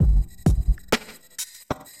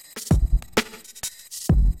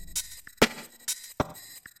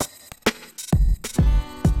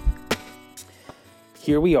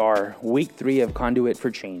here we are, week 3 of Conduit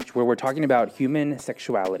for Change, where we're talking about human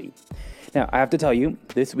sexuality. Now, I have to tell you,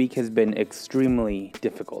 this week has been extremely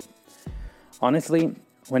difficult. Honestly,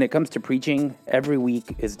 when it comes to preaching, every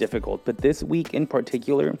week is difficult, but this week in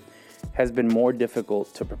particular has been more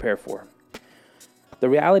difficult to prepare for. The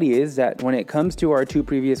reality is that when it comes to our 2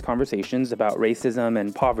 previous conversations about racism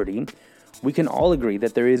and poverty, we can all agree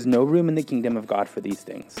that there is no room in the kingdom of God for these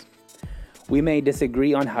things. We may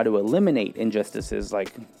disagree on how to eliminate injustices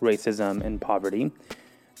like racism and poverty,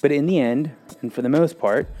 but in the end, and for the most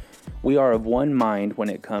part, we are of one mind when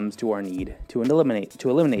it comes to our need to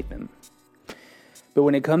eliminate them. But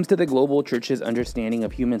when it comes to the global church's understanding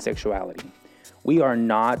of human sexuality, we are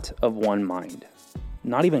not of one mind,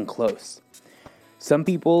 not even close. Some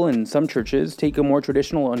people in some churches take a more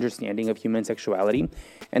traditional understanding of human sexuality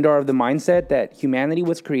and are of the mindset that humanity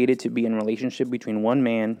was created to be in relationship between one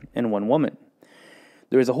man and one woman.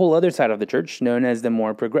 There is a whole other side of the church, known as the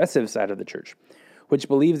more progressive side of the church, which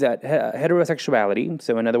believes that heterosexuality,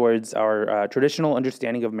 so in other words, our traditional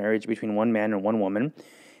understanding of marriage between one man and one woman,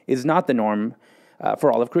 is not the norm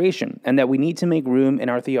for all of creation, and that we need to make room in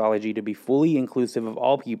our theology to be fully inclusive of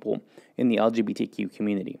all people in the LGBTQ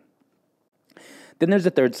community. Then there's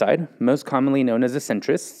a third side, most commonly known as the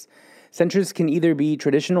centrists. Centrists can either be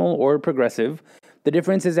traditional or progressive. The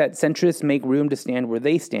difference is that centrists make room to stand where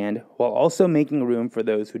they stand, while also making room for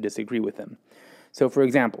those who disagree with them. So, for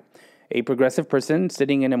example, a progressive person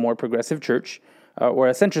sitting in a more progressive church, or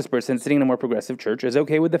a centrist person sitting in a more progressive church, is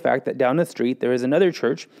okay with the fact that down the street there is another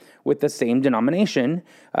church with the same denomination,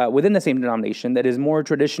 within the same denomination, that is more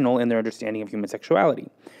traditional in their understanding of human sexuality.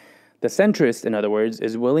 The centrist, in other words,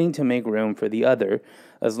 is willing to make room for the other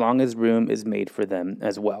as long as room is made for them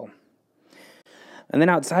as well. And then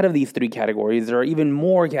outside of these 3 categories, there are even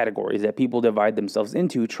more categories that people divide themselves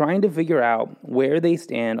into, trying to figure out where they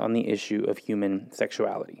stand on the issue of human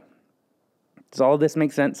sexuality. Does all of this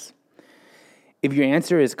make sense? If your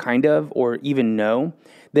answer is kind of or even no,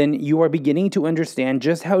 then you are beginning to understand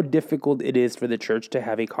just how difficult it is for the church to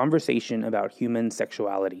have a conversation about human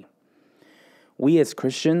sexuality. We as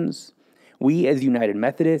Christians, we as United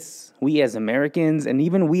Methodists, we as Americans, and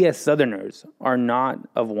even we as Southerners are not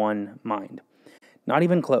of one mind. Not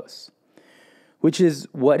even close. Which is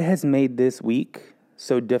what has made this week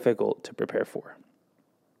so difficult to prepare for.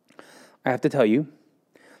 I have to tell you,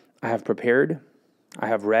 I have prepared, I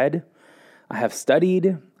have read, I have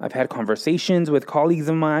studied, I've had conversations with colleagues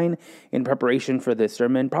of mine in preparation for this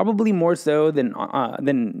sermon, probably more so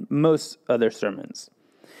than most other sermons.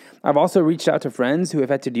 I've also reached out to friends who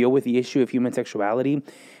have had to deal with the issue of human sexuality,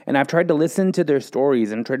 and I've tried to listen to their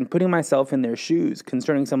stories and tried putting myself in their shoes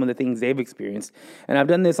concerning some of the things they've experienced, and I've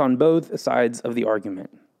done this on both sides of the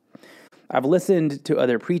argument. I've listened to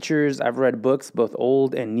other preachers, I've read books, both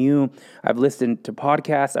old and new, I've listened to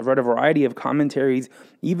podcasts, I've read a variety of commentaries,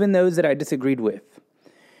 even those that I disagreed with,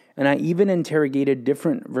 and I even interrogated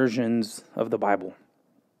different versions of the Bible.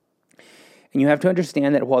 And you have to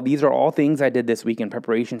understand that while these are all things I did this week in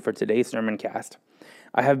preparation for today's sermon cast,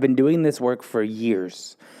 I have been doing this work for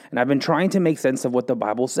years, and I've been trying to make sense of what the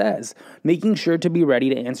Bible says, making sure to be ready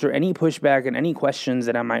to answer any pushback and any questions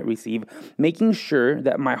that I might receive, making sure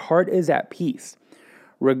that my heart is at peace,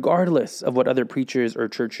 regardless of what other preachers or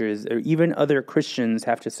churches or even other Christians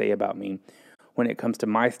have to say about me when it comes to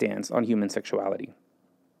my stance on human sexuality.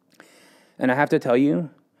 And I have to tell you,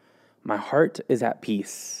 my heart is at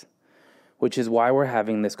peace, which is why we're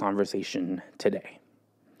having this conversation today.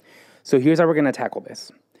 So here's how we're going to tackle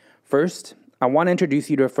this. First, I want to introduce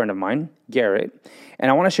you to a friend of mine, Garrett, and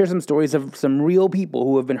I want to share some stories of some real people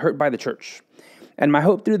who have been hurt by the church. And my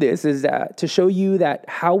hope through this is that to show you that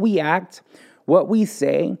how we act, what we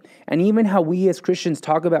say, and even how we as Christians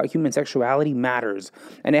talk about human sexuality matters.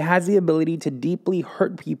 And it has the ability to deeply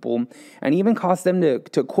hurt people and even cause them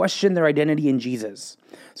to question their identity in Jesus.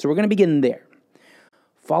 So we're going to begin there.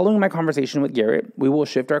 Following my conversation with Garrett, we will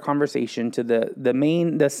shift our conversation to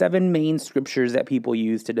the 7 main scriptures that people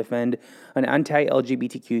use to defend an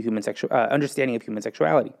anti-LGBTQ understanding of human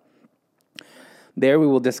sexuality. There we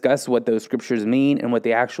will discuss what those scriptures mean and what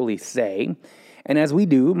they actually say. And as we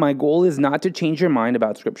do, my goal is not to change your mind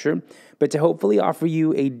about scripture, but to hopefully offer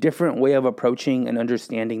you a different way of approaching and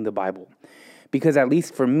understanding the Bible. Because at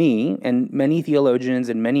least for me and many theologians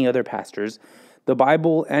and many other pastors, the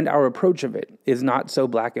Bible and our approach of it is not so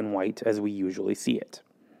black and white as we usually see it.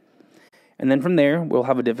 And then from there, we'll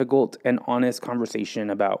have a difficult and honest conversation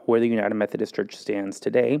about where the United Methodist Church stands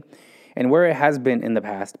today and where it has been in the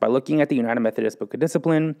past by looking at the United Methodist Book of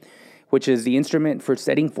Discipline, which is the instrument for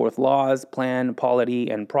setting forth laws, plan, polity,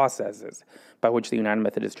 and processes by which the United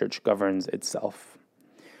Methodist Church governs itself.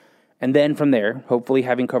 And then from there, hopefully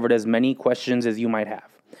having covered as many questions as you might have,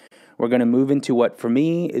 we're going to move into what, for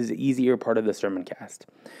me, is the easier part of the sermon cast.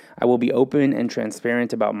 I will be open and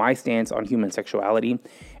transparent about my stance on human sexuality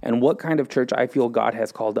and what kind of church I feel God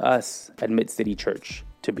has called us at Mid-City Church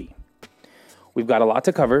to be. We've got a lot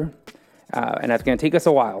to cover, and that's going to take us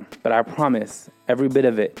a while, but I promise every bit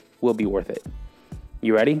of it will be worth it.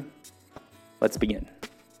 You ready? Let's begin.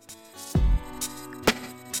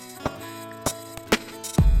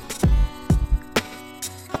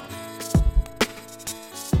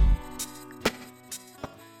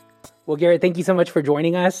 Well, Garrett, thank you so much for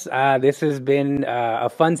joining us. This has been a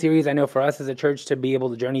fun series, I know, for us as a church to be able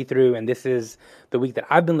to journey through, and this is the week that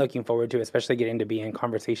I've been looking forward to, especially getting to be in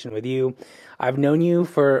conversation with you. I've known you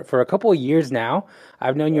for a couple of years now.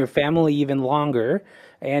 I've known your family even longer,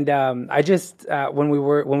 and I just when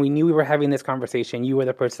we knew we were having this conversation, you were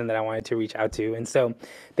the person that I wanted to reach out to, and so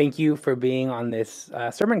thank you for being on this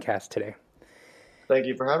sermon cast today. Thank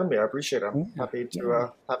you for having me. I appreciate it. I'm happy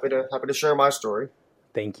to share my story.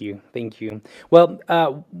 Thank you. Well,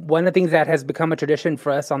 one of the things that has become a tradition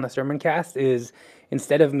for us on the Sermon Cast is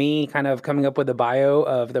instead of me kind of coming up with a bio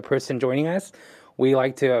of the person joining us, we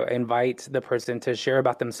like to invite the person to share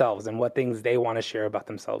about themselves and what things they want to share about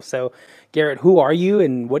themselves. So, Garrett, who are you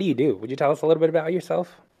and what do you do? Would you tell us a little bit about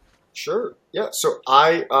yourself? Sure. Yeah. So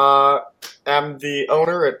I am the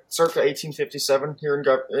owner at Circa 1857 here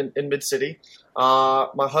in Mid-City.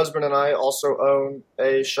 My husband and I also own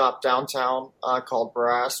a shop downtown called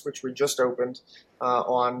Brass, which we just opened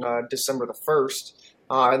on December the 1st.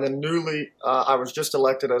 And then I was just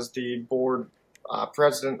elected as the board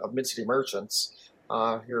president of Mid-City Merchants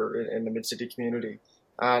here in the Mid-City community.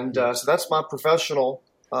 And so that's my professional,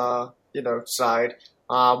 side.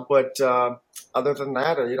 But other than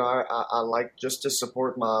that, I like just to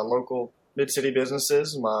support my local mid-city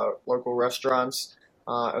businesses, my local restaurants,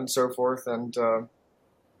 and so forth, and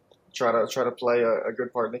try to play a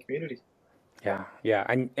good part in the community. Yeah,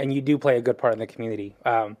 and you do play a good part in the community.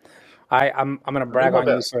 I'm going to brag on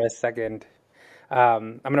you for a second. But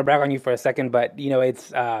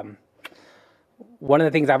it's one of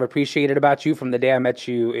the things I've appreciated about you from the day I met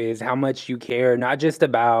you is how much you care, not just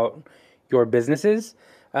about your businesses,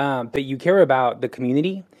 but you care about the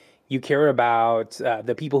community. You care about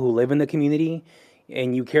the people who live in the community,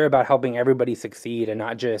 and you care about helping everybody succeed and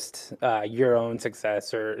not just your own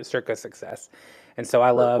success or Circa success. And so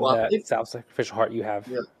I love that self-sacrificial heart you have.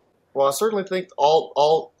 Yeah. Well, I certainly think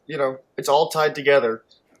all it's all tied together.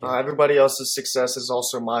 Everybody else's success is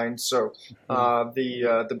also mine. So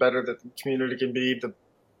the better that the community can be, the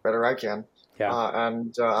better I can.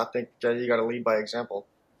 And I think you got to lead by example.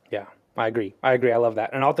 Yeah, I agree. I love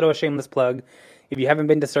that. And I'll throw a shameless plug. If you haven't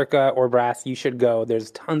been to Circa or Brass, you should go.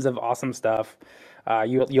 There's tons of awesome stuff.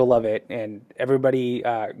 You'll love it. And everybody,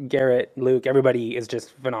 Garrett, Luke, everybody is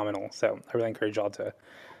just phenomenal. So I really encourage y'all to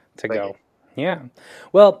go. Yeah.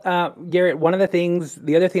 Well, Garrett, the other thing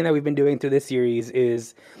that we've been doing through this series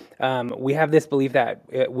is we have this belief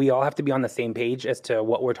that we all have to be on the same page as to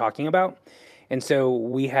what we're talking about. And so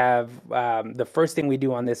we have the first thing we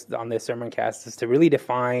do on this sermon cast is to really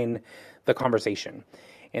define the conversation.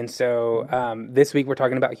 And so this week we're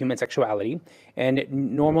talking about human sexuality. And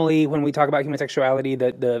normally when we talk about human sexuality,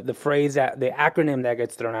 the phrase, the acronym that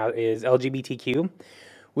gets thrown out is LGBTQ.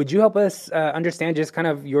 Would you help us understand just kind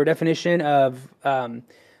of your definition of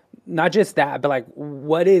not just that, but like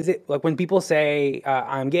what is it, like when people say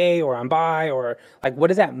I'm gay or I'm bi, or like what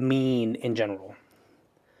does that mean in general?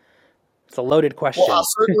 It's a loaded question. Well, I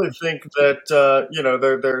certainly think that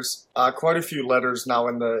there's quite a few letters now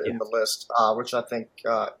in the list, which I think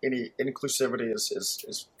any inclusivity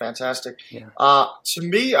is fantastic. To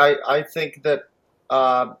me, I think that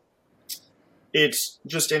it's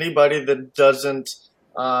just anybody that doesn't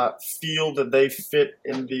feel that they fit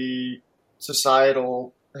in the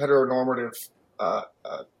societal heteronormative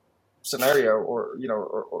scenario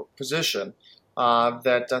or position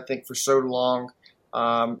that I think for so long.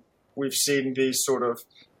 We've seen these sort of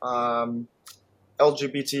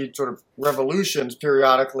LGBT sort of revolutions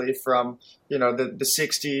periodically from, the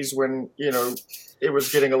 60s when, it was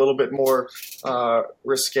getting a little bit more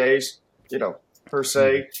risque, per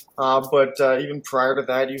se. But even prior to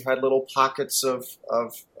that, you had little pockets of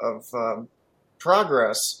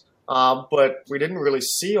progress. But we didn't really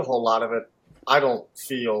see a whole lot of it, I don't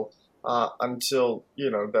feel, until,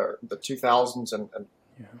 the 2000s and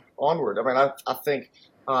onward. I mean, I think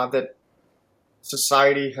that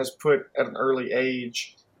society has put at an early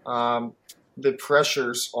age the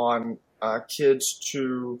pressures on kids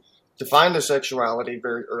to define their sexuality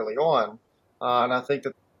very early on. And I think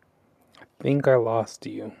that... I think I lost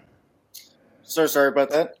you. So sorry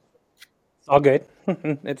about that. It's all good.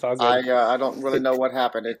 It's all good. I don't really know what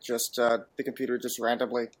happened. It just the computer just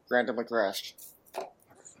randomly crashed.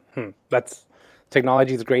 That's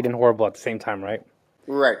technology is great and horrible at the same time, right?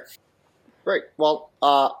 Right, right. Well,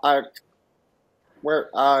 I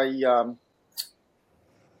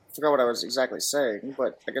forgot what I was exactly saying,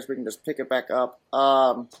 but I guess we can just pick it back up.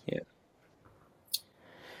 Yeah.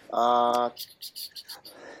 Uh,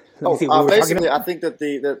 Let me see. We were talking Basically, about. I think that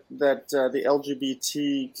the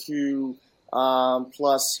LGBTQ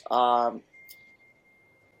plus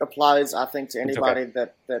applies. I think to It's okay. anybody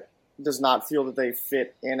that does not feel that they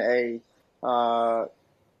fit in a uh,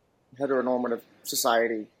 heteronormative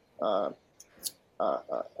society uh,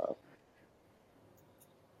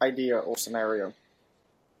 idea or scenario.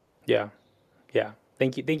 Yeah. Yeah.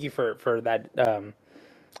 Thank you for that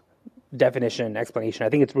definition explanation. I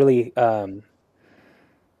think it's really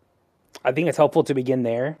I think it's helpful to begin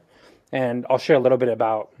there, and I'll share a little bit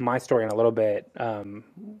about my story in a little bit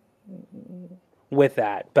with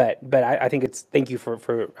that. But I think it's thank you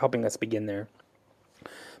for helping us begin there.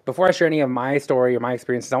 Before I share any of my story or my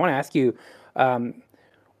experiences, I want to ask you, um,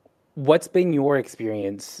 what's been your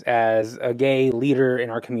experience as a gay leader in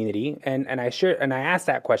our community? And I asked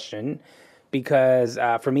that question because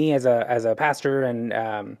for me as a pastor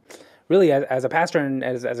and really as a pastor and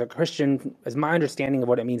as a Christian, as my understanding of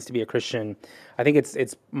what it means to be a Christian, I think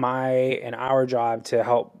it's my and our job to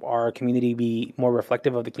help our community be more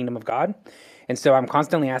reflective of the kingdom of God. And so I'm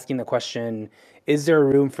constantly asking the question, is there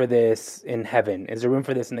room for this in heaven? Is there room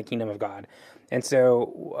for this in the kingdom of God? And so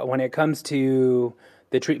when it comes to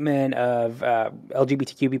the treatment of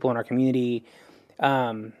LGBTQ people in our community,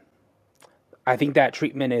 um, I think that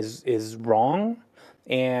treatment is wrong,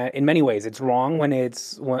 and in many ways, it's wrong when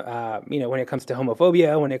when it comes to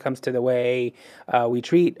homophobia, when it comes to the way we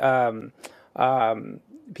treat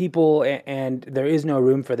people, and there is no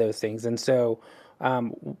room for those things. And so,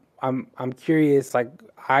 I'm curious. Like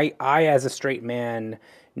I as a straight man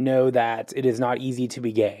know that it is not easy to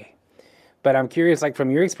be gay, but I'm curious, like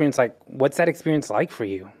from your experience, like what's that experience like for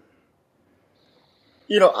you?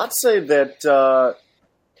 I'd say that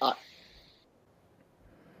I,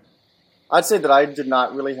 I'd say that I did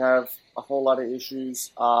not really have a whole lot of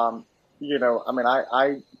issues. I mean,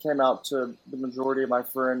 I came out to the majority of my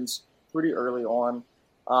friends pretty early on,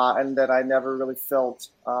 and that I never really felt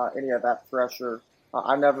any of that pressure.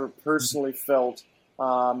 I never personally felt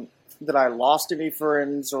that I lost any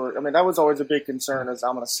friends, or I mean, that was always a big concern. Is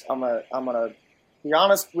I'm gonna be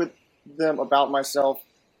honest with them about myself,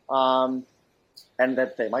 um, and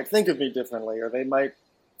that they might think of me differently, or they might.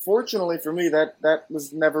 Fortunately for me, that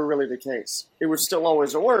was never really the case. It was still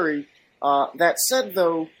always a worry. That said,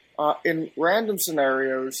 though, in random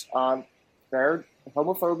scenarios, there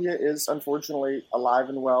homophobia is unfortunately alive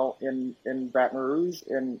and well in Baton Rouge,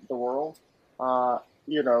 in the world. Uh,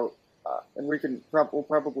 you know, and we'll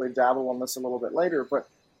probably dabble on this a little bit later. But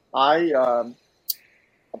I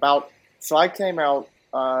about so I came out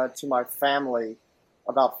to my family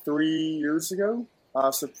about 3 years ago,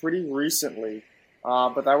 so pretty recently.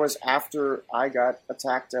 But that was after I got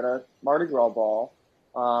attacked at a Mardi Gras ball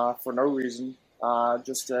for no reason.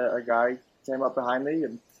 Just a guy came up behind me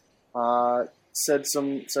and said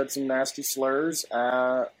some nasty slurs,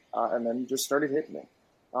 and then just started hitting me.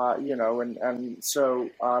 And so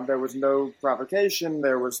there was no provocation.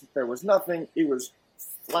 There was nothing. It was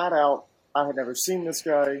flat out. I had never seen this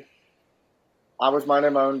guy. I was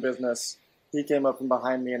minding my own business. He came up from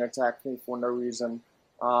behind me and attacked me for no reason.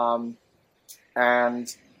 Um,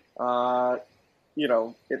 and uh,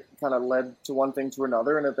 it kind of led to one thing to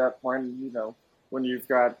another. And at that point, when you've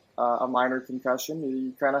got a minor concussion,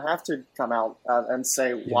 you kind of have to come out and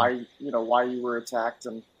say Yeah. why you were attacked.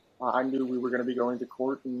 And I knew we were going to be going to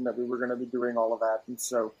court and that we were going to be doing all of that. And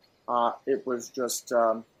so it was just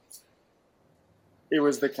it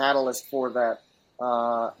was the catalyst for that,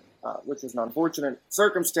 which was an unfortunate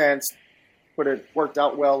circumstance, but it worked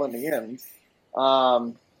out well in the end.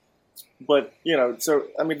 Um, but so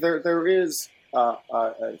I mean, there is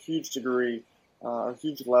a huge degree, a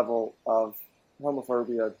huge level of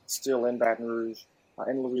homophobia still in Baton Rouge,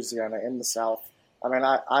 in Louisiana, in the South. I mean,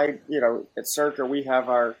 at Circa we have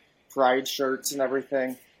our pride shirts and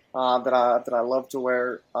everything that I love to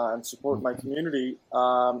wear and support my community,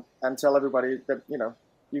 and tell everybody that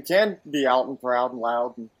you can be out and proud and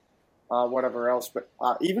loud and whatever else. But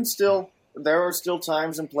even still, there are still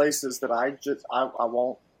times and places that I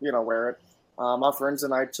won't wear it. My friends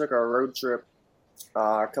and I took our road trip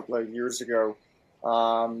a couple of years ago,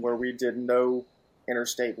 where we did no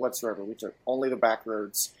interstate whatsoever. We took only the back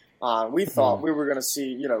roads. We thought Mhm. we were going to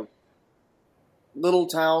see little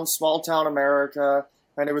town, small town America.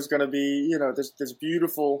 and it was going to be, this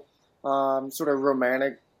beautiful sort of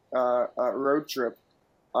romantic road trip.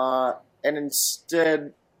 And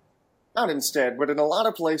instead, not instead, but in a lot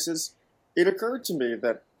of places, it occurred to me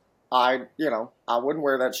that I wouldn't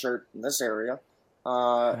wear that shirt in this area.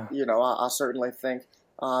 Yeah. I certainly think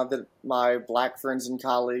that my black friends and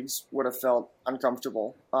colleagues would have felt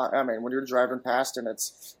uncomfortable. I mean, when you're driving past and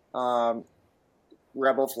it's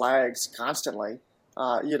rebel flags constantly,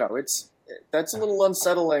 that's a little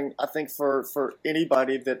unsettling, I think, for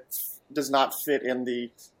anybody that does not fit in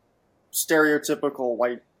the stereotypical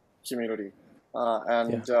white community.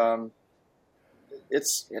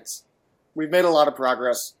 It's we've made a lot of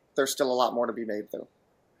progress. There's still a lot more to be made, though.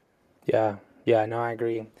 Yeah, yeah, no, I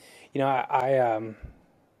agree. I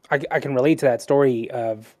can relate to that story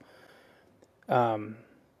of um,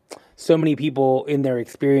 so many people in their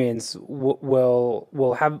experience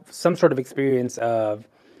will have some sort of experience of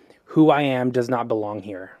who I am does not belong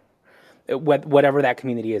here, whatever that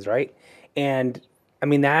community is, right? And I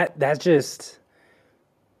mean that's just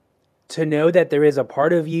to know that there is a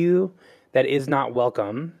part of you that is not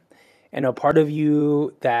welcome and a part of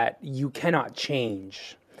you that you cannot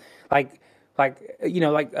change. Like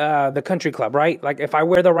the country club, right? Like if I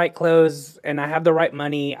wear the right clothes and I have the right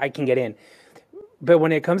money, I can get in. But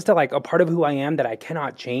when it comes to like a part of who I am that I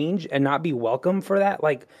cannot change and not be welcome for that,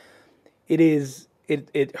 like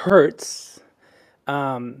it hurts.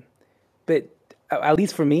 Um, but at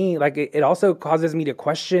least for me, like it also causes me to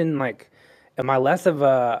question, like, am I less of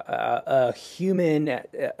a human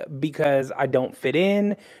because I don't fit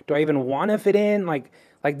in? Do I even want to fit in? Like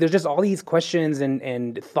there's just all these questions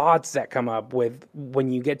and thoughts that come up with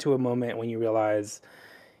when you get to a moment when you realize,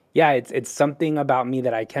 yeah, it's something about me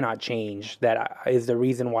that I cannot change that is the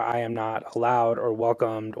reason why I am not allowed or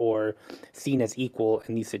welcomed or seen as equal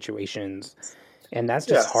in these situations. And that's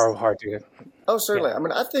just Yeah. hard to, Oh, yeah. certainly. I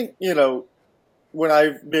mean, I think, when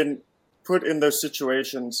I've been put in those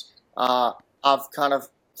situations, I've kind of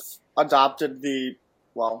adopted the,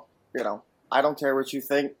 well, I don't care what you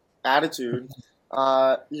think attitude.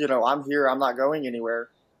 I'm here, I'm not going anywhere.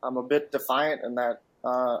 I'm a bit defiant in that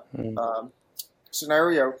Mm,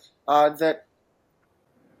 scenario. That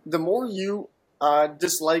the more you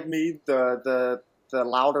dislike me, the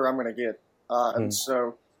louder I'm going to get. And mm.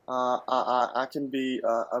 so I can be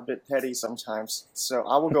a bit petty sometimes. So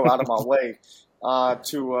I will go out of my way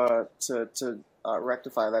to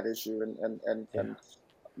rectify that issue Yeah. and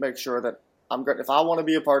make sure that I'm good. If I want to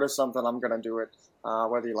be a part of something, I'm going to do it,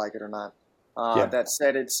 whether you like it or not. Yeah. That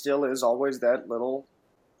said, it still is always that little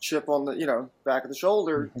chip on the back of the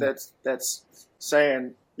shoulder Mhm. that's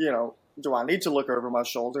saying, do I need to look over my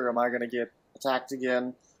shoulder? Am I going to get attacked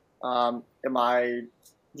again? Am I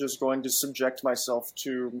just going to subject myself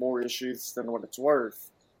to more issues than what it's worth?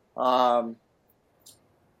 Um,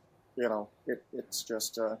 it's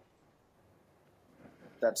just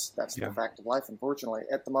that's the Yeah. fact of life, unfortunately,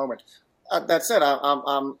 at the moment. That said,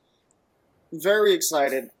 I'm very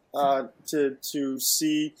excited to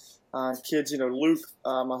see kids. Luke,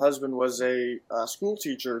 my husband, was a school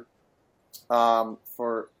teacher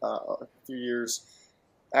for a few years,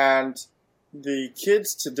 and the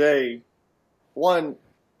kids today, one,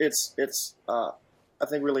 it's I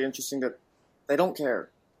think really interesting that they don't care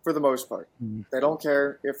for the most part. Mm. They don't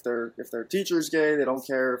care if their teacher's gay. They don't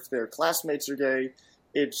care if their classmates are gay.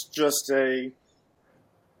 It's just we're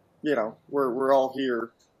all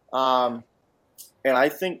here, Yeah. and I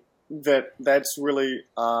think that that's really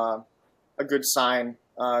a good sign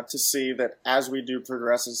to see that as we do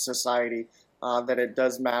progress as a society, that it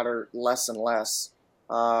does matter less and less.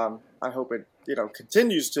 I hope it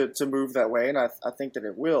continues to move that way, and I think that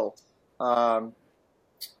it will. Um,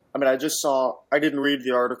 I mean, I didn't read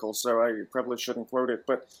the article, so I probably shouldn't quote it,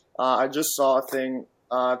 but I just saw a thing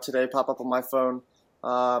today pop up on my phone,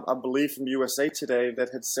 I believe from USA Today, that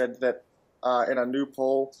had said that in a new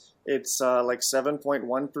poll, it's like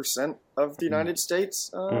 7.1% of the Mm. United States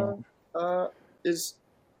Mm. is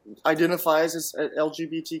identifies as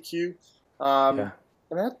LGBTQ. Um, Yeah.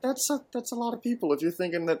 and that's a lot of people. If you're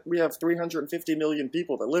thinking that we have 350 million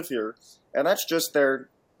people that live here, and that's just their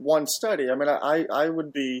one study. I mean, I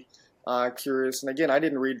would be curious. And again, I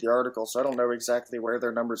didn't read the article, so I don't know exactly where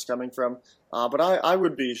their number's coming from. But I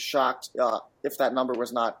would be shocked if that number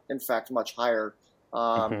was not, in fact, much higher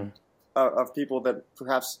um, Hmm. of people that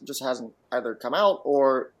perhaps just hasn't either come out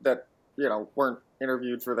or that weren't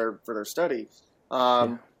interviewed for their study. Yeah.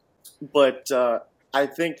 Um, but I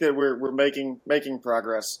think that we're making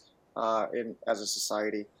progress in as a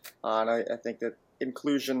society, and I think that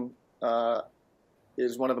inclusion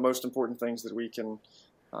is one of the most important things that we can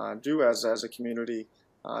do as a community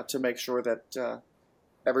to make sure that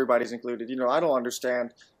everybody's included. I don't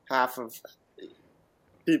understand half of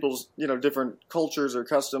people's different cultures or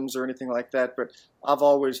customs or anything like that, but I've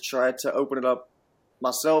always tried to open it up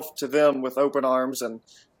myself to them with open arms and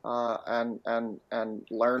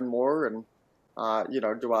learn more. And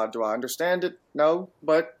do I understand it? No,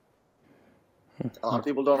 but a lot of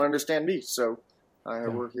people don't understand me, so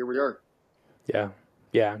here we are. Yeah.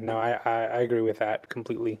 Yeah. No, I agree with that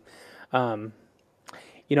completely. Um,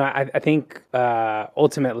 I think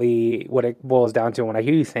ultimately what it boils down to when I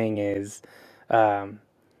hear you saying is, um,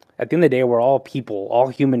 at the end of the day, we're all people, all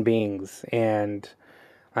human beings, and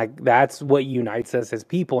like that's what unites us as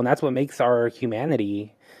people, and that's what makes our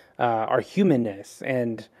humanity, our humanness.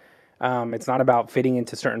 And it's not about fitting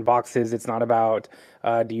into certain boxes. It's not about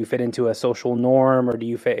do you fit into a social norm or do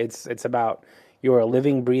you fit. It's about you're a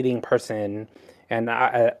living, breathing person. And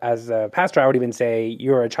as a pastor, I would even say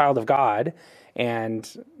you're a child of God, and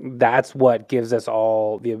that's what gives us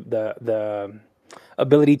all the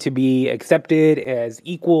ability to be accepted as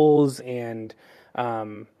equals and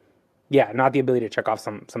um, yeah, not the ability to check off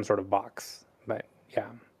some sort of box. But yeah,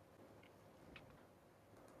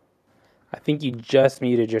 I think you just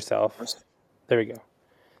muted yourself. There we go.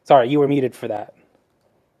 Sorry, you were muted for that.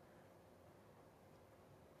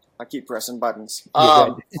 I keep pressing buttons. You're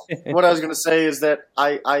good. What I was going to say is that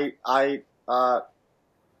I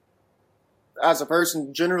as a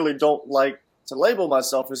person, generally don't like to label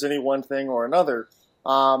myself as any one thing or another.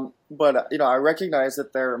 But I recognize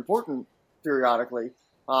that they're important periodically.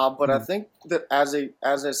 But I Mm, think that as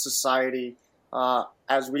a society,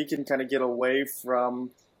 as we can kind of get away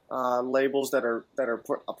from labels that are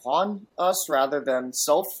put upon us rather than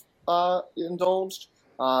self indulged,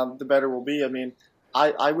 the better we'll be. I mean,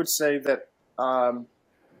 I would say that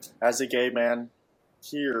as a gay man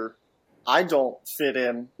here, I don't fit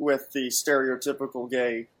in with the stereotypical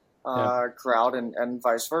gay yeah, crowd, and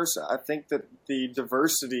vice versa. I think that the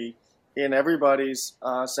diversity in everybody's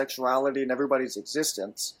sexuality and everybody's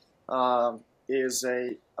existence is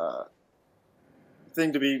a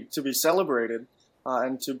thing to be celebrated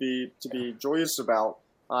and to be joyous about,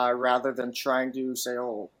 rather than trying to say,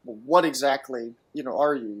 oh, well, what exactly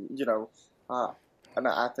are you? Uh, and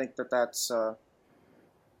I think that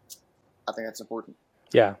I think that's important.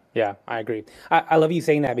 yeah, yeah. I agree. I love you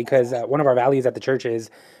saying that because one of our values at the church is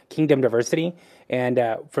kingdom diversity. And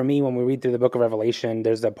for me, when we read through the book of Revelation,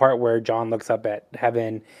 there's a part where John looks up at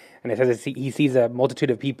heaven, and it says he sees a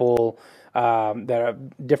multitude of people that are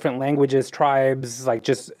different languages, tribes, like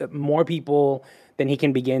just more people than he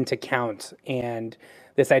can begin to count. And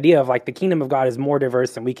this idea of like the kingdom of God is more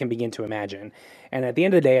diverse than we can begin to imagine. And at the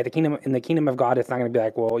end of the day, at the kingdom of God, it's not going to be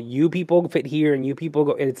like, well, you people fit here and you people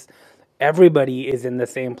go. It's everybody is in the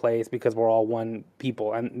same place because we're all one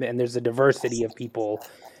people, and there's a diversity of people.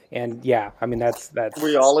 And yeah, I mean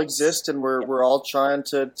We that's all exist, and yeah, we're all trying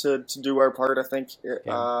to do our part. I think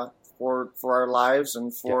yeah, for our lives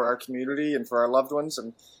and yeah, for our community and for our loved ones.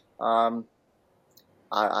 And um,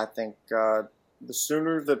 I think the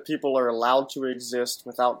sooner that people are allowed to exist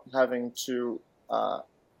without having to uh,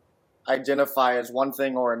 identify as one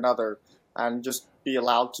thing or another, and just be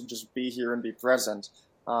allowed to just be here and be present,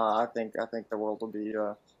 I think the world will be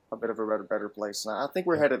a bit of a better place. And I think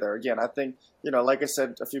we're yeah. headed there. Again, I think like I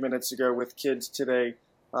said a few minutes ago, with kids today,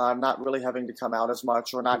 not really having to come out as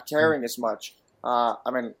much or not Mhm. caring as much.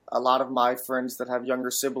 I mean, a lot of my friends that have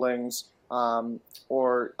younger siblings,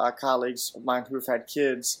 or colleagues of mine who've had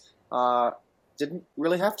kids, didn't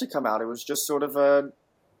really have to come out. It was just sort of a,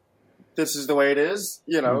 this is the way it is.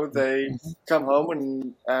 Mhm. They come home,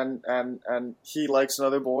 and he likes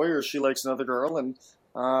another boy or she likes another girl, and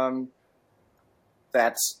um,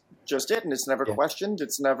 that's just it. And it's never Yeah, questioned.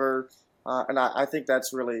 It's never, and I think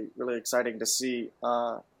that's really really exciting to see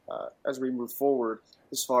as we move forward.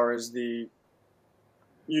 As far as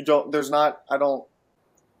you don't, there's not. I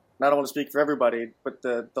don't want to speak for everybody, but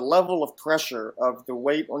the level of pressure of the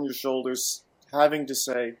weight on your shoulders, having to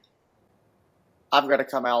say, I've got to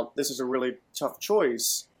come out. This is a really tough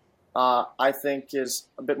choice. I think is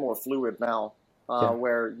a bit more fluid now, yeah,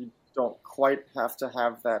 where you don't quite have to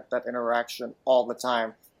have that interaction all the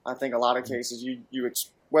time. I think a lot of cases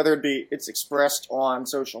whether it be it's expressed on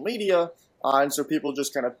social media, and so people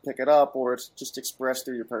just kind of pick it up, or it's just expressed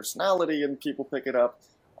through your personality and people pick it up.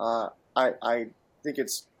 I think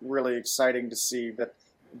it's really exciting to see that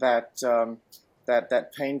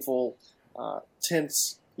that painful,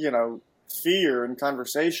 tense, fear and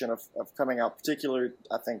conversation of coming out, particularly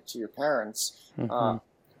I think to your parents. hmm,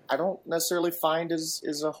 I don't necessarily find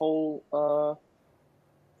is a whole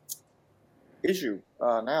issue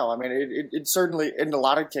now. I mean, it certainly, in a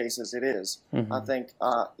lot of cases, it is. I think,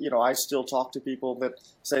 I still talk to people that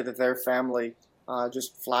say that their family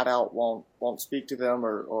just flat out won't speak to them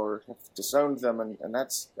or have disowned them, and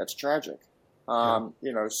that's tragic.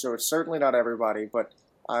 So it's certainly not everybody, but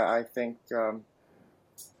I think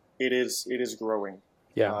it is growing.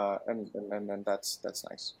 Yeah. And that's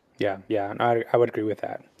nice. Yeah, I would agree with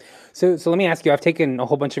that. So let me ask you, I've taken a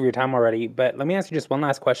whole bunch of your time already, but let me ask you just one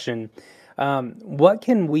last question. What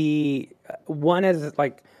can one is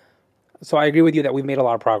like, so I agree with you that we've made a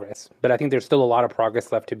lot of progress, but I think there's still a lot of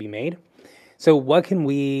progress left to be made. So what can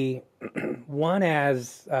we, one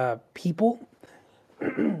as people,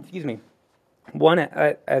 excuse me, one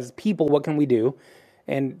as people, what can we do?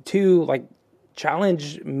 And two, like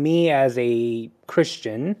challenge me as a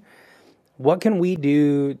Christian. What can we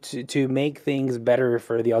do to make things better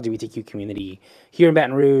for the LGBTQ community here in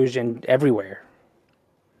Baton Rouge and everywhere?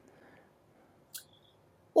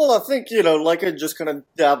 Well, I think, like I just kind of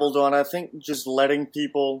dabbled on, I think just letting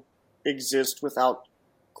people exist without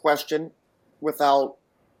question, without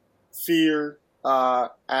fear,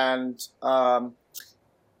 and,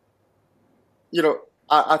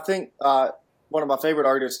 I think one of my favorite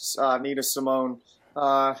artists, Nina Simone,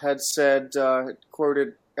 had said,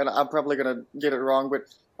 quoted, and I'm probably going to get it wrong, but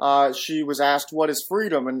she was asked, what is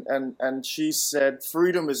freedom? And she said,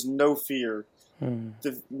 freedom is no fear.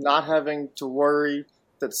 Not having to worry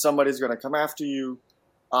that somebody's going to come after you,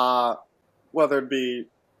 whether it be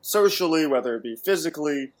socially, whether it be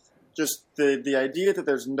physically, just the idea that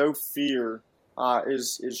there's no fear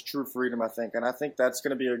is true freedom, I think. And I think that's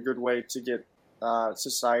going to be a good way to get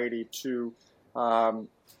society to, or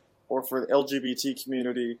for the LGBT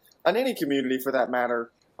community, and any community for that matter,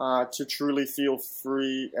 to truly feel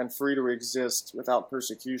free and free to exist without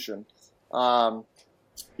persecution. I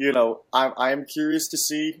am curious to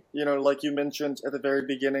see, like you mentioned at the very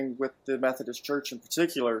beginning with the Methodist Church in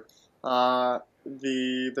particular,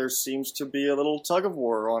 there seems to be a little tug of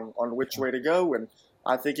war on which way to go, and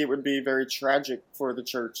I think it would be very tragic for the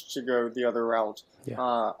church to go the other route. Yeah.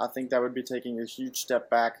 I think that would be taking a huge step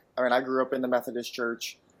back. I mean, I grew up in the Methodist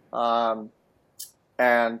Church, and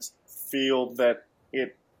feel that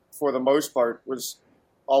it, for the most part, was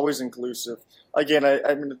always inclusive. Again,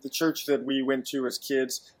 I mean, the church that we went to as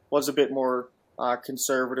kids was a bit more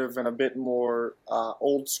conservative and a bit more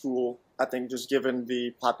old school, I think, just given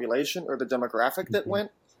the population or the demographic that went,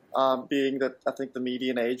 being that I think the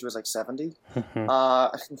median age was like 70.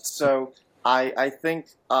 So I think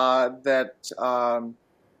that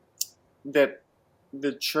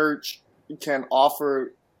the church can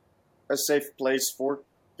offer a safe place for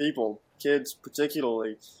people, kids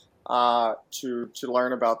particularly, to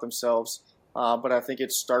learn about themselves. But I think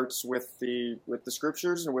it starts with the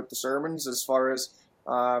scriptures and with the sermons, as far as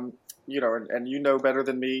and you know better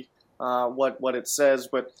than me what it says.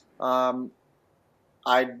 But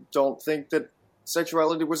I don't think that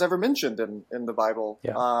sexuality was ever mentioned in the Bible,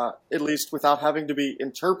 at least without having to be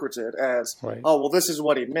interpreted as, oh, well, this is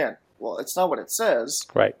what he meant. Well, it's not what it says.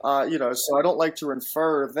 Right. So I don't like to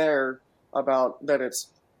infer there about that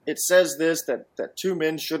it says this, that two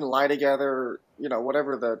men shouldn't lie together,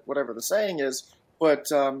 whatever the saying is, but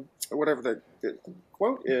whatever the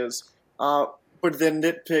quote is, but then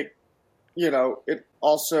nitpick, it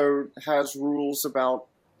also has rules about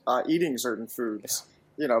eating certain foods.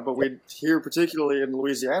 But we here, particularly in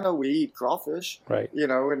Louisiana, we eat crawfish, right?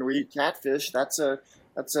 And we eat catfish. That's a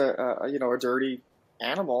dirty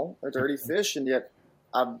animal, a dirty fish, and yet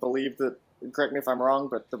I believe that. Correct me if I'm wrong,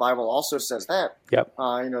 but the Bible also says that. Yep.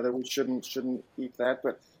 That we shouldn't eat that.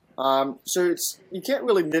 But so you can't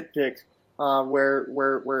really nitpick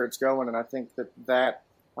where it's going, and I think that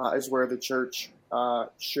is where the church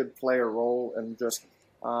should play a role and just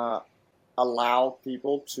allow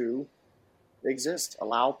people to exist,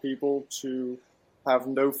 allow people to have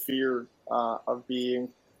no fear of being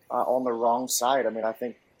on the wrong side. I mean, I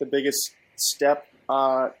think the biggest step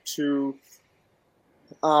to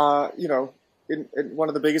one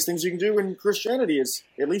of the biggest things you can do in Christianity is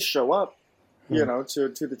at least show up, to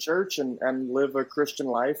the church and live a Christian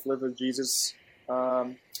life, live a Jesus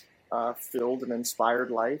filled and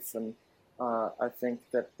inspired life. And I think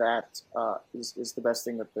that is the best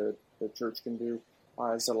thing that the church can do,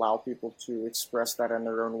 is allow people to express that in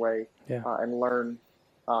their own way, and learn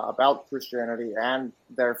about Christianity and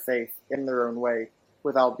their faith in their own way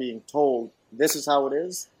without being told, this is how it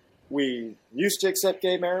is. We used to accept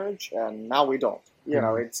gay marriage, and now we don't.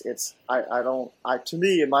 To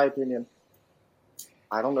me, in my opinion,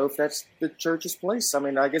 I don't know if that's the church's place. I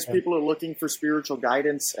mean, I guess people are looking for spiritual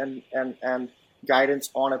guidance and guidance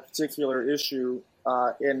on a particular issue,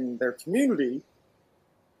 in their community,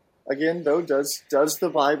 again, though, does the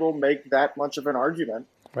Bible make that much of an argument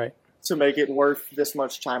Right. to make it worth this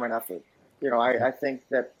much time and effort? I think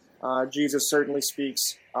that Jesus certainly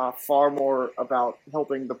speaks far more about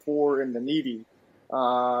helping the poor and the needy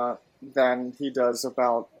than he does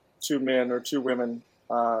about two men or two women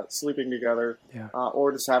sleeping together, Yeah.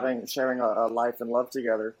 or just sharing a life and love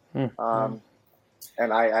together. Mm-hmm.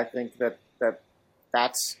 And I think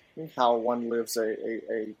that's how one lives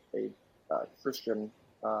a Christian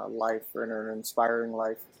life or an inspiring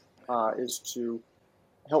life, is to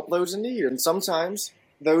help those in need. And sometimes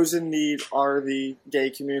those in need are the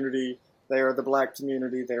gay community, they are the black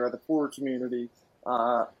community, they are the poor community,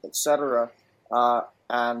 etc.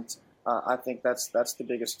 And I think that's the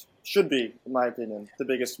biggest, should be, in my opinion, the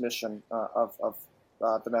biggest mission of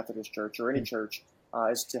the Methodist Church or any church,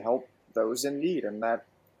 is to help those in need. And that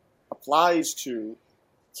applies to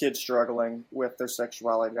kids struggling with their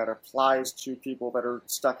sexuality, that applies to people that are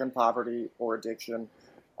stuck in poverty or addiction.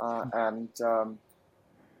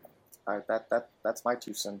 That's my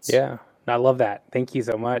 2 cents. Yeah, I love that. Thank you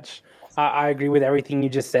so much. I agree with everything you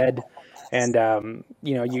just said, and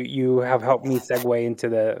you have helped me segue into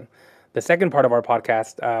the second part of our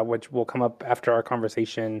podcast, which will come up after our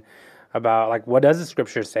conversation about like what does the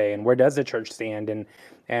scripture say and where does the church stand,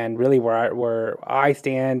 and really where I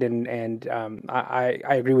stand, and I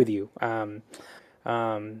agree with you.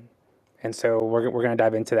 And so we're going to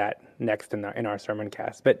dive into that next in our sermon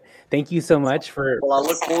cast. But thank you so much for. Well, I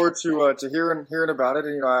look forward to hearing about it.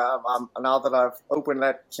 And I'm now that I've opened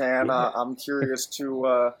that can, I'm curious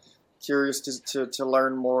to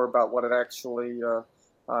learn more about what it actually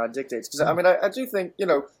dictates. Because I do think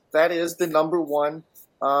that is the number one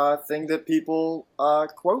thing that people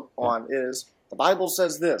quote on is the Bible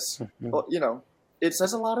says this. Mhm. Well, it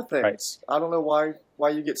says a lot of things. Right. I don't know why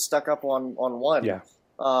you get stuck up on one. Yeah.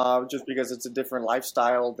 Just because it's a different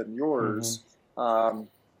lifestyle than yours. Mm-hmm.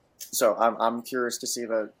 So I'm curious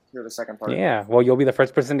to hear the second part. Yeah, well, you'll be the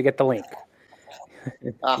first person to get the link.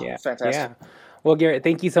 Yeah, fantastic. Yeah. Well, Garrett,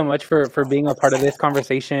 thank you so much for being a part of this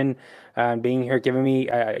conversation, being here, giving me.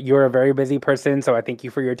 You're a very busy person, so I thank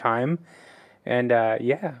you for your time. And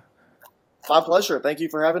yeah. My pleasure. Thank you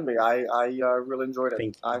for having me. I really enjoyed it.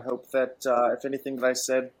 Thank you. I hope that if anything that I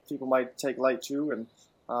said, people might take light to, and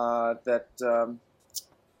that.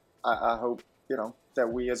 I hope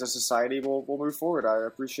that we as a society will move forward. I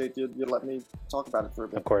appreciate you letting me talk about it for a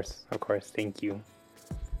bit. Of course. Thank you.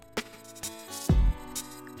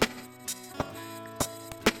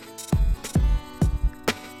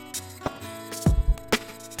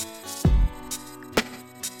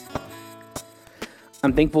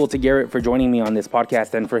 I'm thankful to Garrett for joining me on this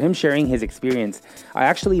podcast and for him sharing his experience. I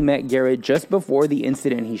actually met Garrett just before the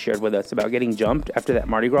incident he shared with us about getting jumped after that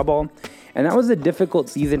Mardi Gras ball, and that was a difficult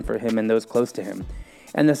season for him and those close to him.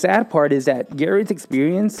 And the sad part is that Garrett's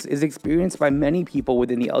experience is experienced by many people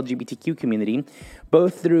within the LGBTQ community,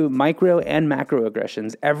 both through micro and macro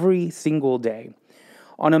aggressions every single day.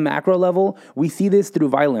 On a macro level, we see this through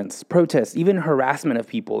violence, protests, even harassment of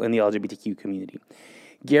people in the LGBTQ community.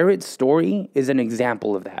 Garrett's story is an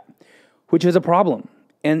example of that, which is a problem.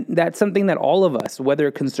 And that's something that all of us,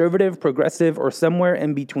 whether conservative, progressive, or somewhere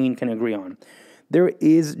in between, can agree on. There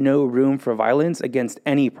is no room for violence against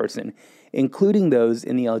any person, including those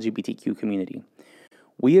in the LGBTQ community.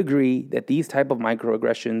 We agree that these type of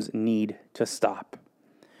microaggressions need to stop.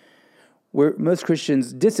 Where most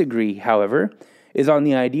Christians disagree, however, is on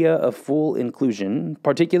the idea of full inclusion,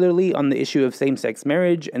 particularly on the issue of same-sex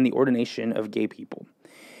marriage and the ordination of gay people.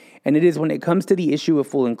 And it is when it comes to the issue of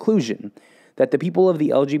full inclusion that the people of the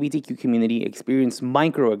LGBTQ community experience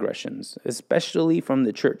microaggressions, especially from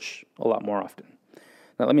the church, a lot more often.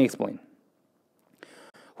 Now, let me explain.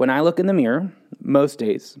 When I look in the mirror, most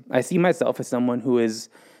days, I see myself as someone who is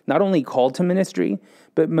not only called to ministry,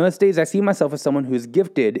 but most days I see myself as someone who is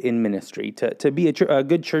gifted in ministry to be a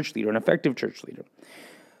good church leader, an effective church leader.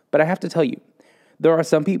 But I have to tell you, there are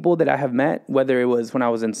some people that I have met, whether it was when I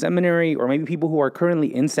was in seminary or maybe people who are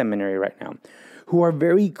currently in seminary right now, who are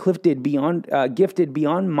very gifted beyond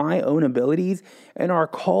my own abilities and are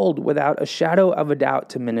called without a shadow of a doubt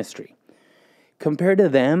to ministry. Compared to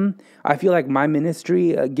them, I feel like my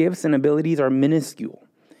ministry gifts and abilities are minuscule.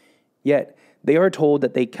 Yet, they are told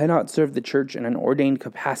that they cannot serve the church in an ordained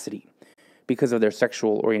capacity because of their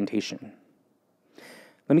sexual orientation.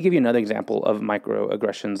 Let me give you another example of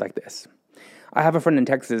microaggressions like this. I have a friend in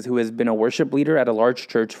Texas who has been a worship leader at a large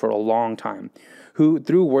church for a long time, who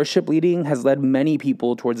through worship leading has led many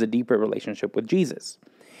people towards a deeper relationship with Jesus.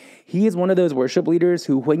 He is one of those worship leaders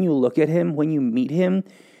who, when you look at him, when you meet him,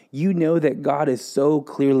 you know that God is so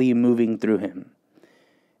clearly moving through him.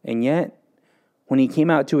 And yet, when he came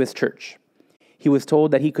out to his church, he was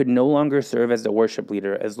told that he could no longer serve as the worship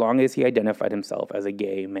leader as long as he identified himself as a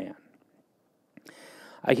gay man.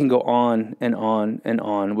 I can go on and on and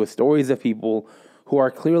on with stories of people who are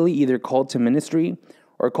clearly either called to ministry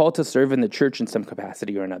or called to serve in the church in some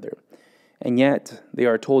capacity or another. And yet, they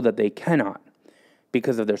are told that they cannot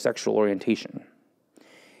because of their sexual orientation.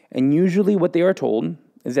 And usually what they are told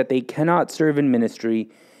is that they cannot serve in ministry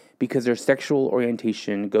because their sexual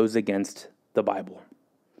orientation goes against the Bible.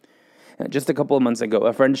 Just a couple of months ago,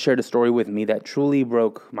 a friend shared a story with me that truly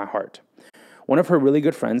broke my heart. One of her really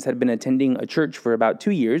good friends had been attending a church for about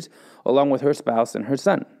 2 years, along with her spouse and her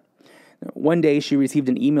son. One day, she received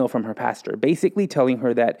an email from her pastor, basically telling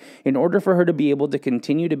her that in order for her to be able to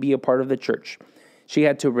continue to be a part of the church, she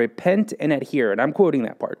had to repent and adhere, and I'm quoting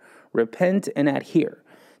that part, repent and adhere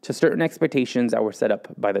to certain expectations that were set up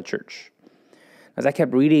by the church. As I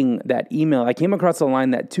kept reading that email, I came across a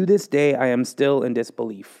line that to this day I am still in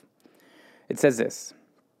disbelief. It says this: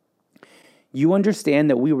 "You understand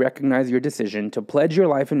that we recognize your decision to pledge your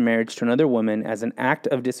life in marriage to another woman as an act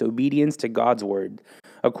of disobedience to God's word,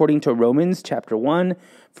 according to Romans chapter 1,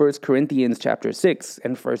 1 Corinthians chapter 6,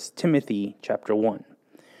 and 1 Timothy chapter 1.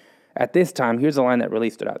 At this time," here's a line that really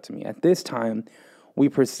stood out to me, "at this time, we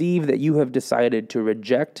perceive that you have decided to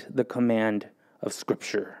reject the command of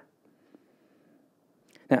Scripture."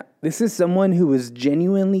 Now, this is someone who was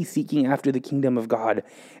genuinely seeking after the kingdom of God,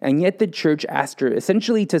 and yet the church asked her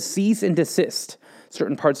essentially to cease and desist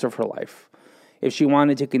certain parts of her life if she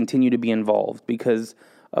wanted to continue to be involved because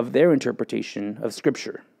of their interpretation of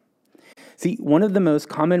Scripture. See, one of the most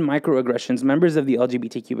common microaggressions members of the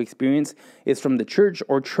LGBTQ experience is from the church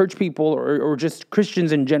or church people or just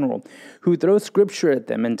Christians in general who throw Scripture at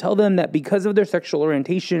them and tell them that because of their sexual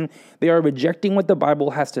orientation, they are rejecting what the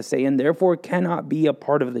Bible has to say and therefore cannot be a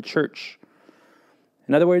part of the church.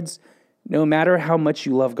 In other words, no matter how much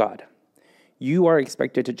you love God, you are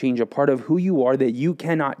expected to change a part of who you are that you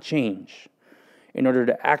cannot change in order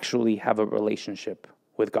to actually have a relationship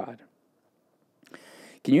with God.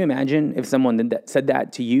 Can you imagine if someone said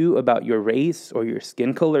that to you about your race or your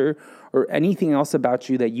skin color or anything else about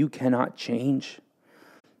you that you cannot change?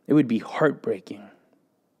 It would be heartbreaking.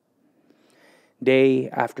 Day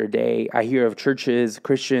after day, I hear of churches,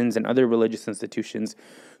 Christians, and other religious institutions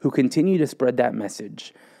who continue to spread that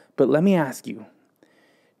message. But let me ask you,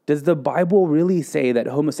 does the Bible really say that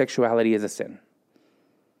homosexuality is a sin?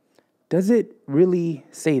 Does it really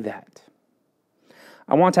say that?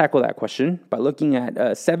 I want to tackle that question by looking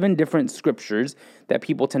at 7 different scriptures that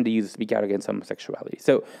people tend to use to speak out against homosexuality.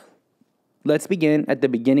 So let's begin at the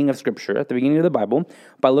beginning of Scripture, at the beginning of the Bible,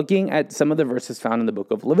 by looking at some of the verses found in the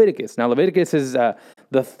book of Leviticus. Now, Leviticus is the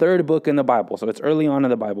 3rd book in the Bible, so it's early on in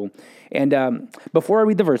the Bible. And before I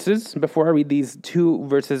read the verses, before I read these 2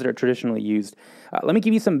 verses that are traditionally used, let me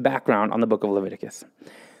give you some background on the book of Leviticus.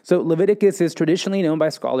 So Leviticus is traditionally known by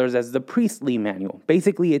scholars as the priestly manual.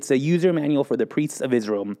 Basically, it's a user manual for the priests of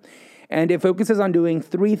Israel. And it focuses on doing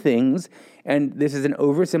 3 things, and this is an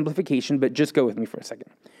oversimplification, but just go with me for a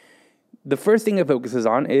second. The first thing it focuses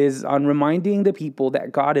on is on reminding the people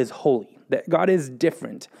that God is holy, that God is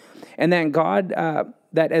different, and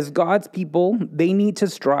that as God's people, they need to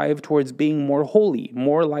strive towards being more holy,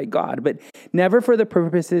 more like God, but never for the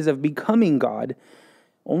purposes of becoming God,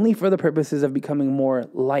 only for the purposes of becoming more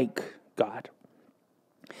like God.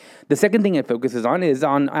 The second thing it focuses on is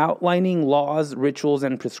on outlining laws, rituals,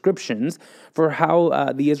 and prescriptions for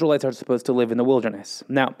how the Israelites are supposed to live in the wilderness.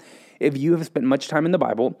 Now, if you have spent much time in the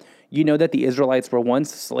Bible, you know that the Israelites were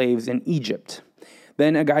once slaves in Egypt.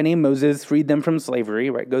 Then a guy named Moses freed them from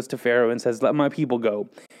slavery, right? Goes to Pharaoh and says, "Let my people go,"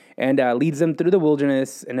 and leads them through the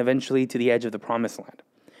wilderness and eventually to the edge of the promised land.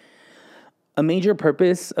 A major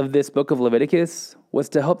purpose of this book of Leviticus was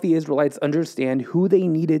to help the Israelites understand who they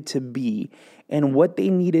needed to be and what they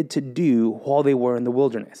needed to do while they were in the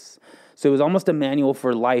wilderness. So it was almost a manual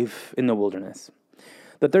for life in the wilderness.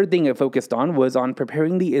 The third thing it focused on was on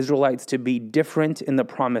preparing the Israelites to be different in the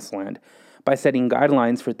promised land by setting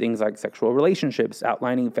guidelines for things like sexual relationships,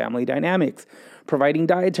 outlining family dynamics, providing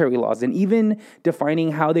dietary laws, and even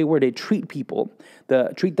defining how they were to treat people,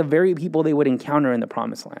 treat the very people they would encounter in the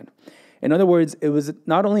promised land. In other words, it was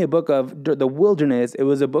not only a book of the wilderness, it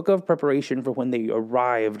was a book of preparation for when they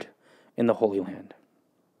arrived in the Holy Land.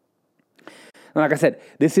 And like I said,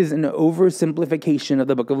 this is an oversimplification of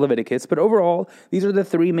the book of Leviticus, but overall, these are the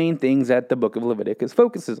 3 main things that the book of Leviticus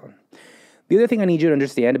focuses on. The other thing I need you to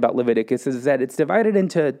understand about Leviticus is that it's divided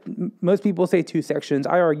into, most people say 2 sections.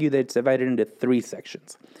 I argue that it's divided into 3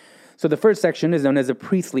 sections. So the first section is known as a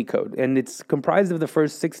priestly code, and it's comprised of the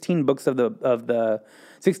first 16 books of the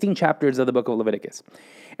 16 chapters of the book of Leviticus.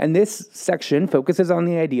 And this section focuses on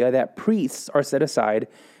the idea that priests are set aside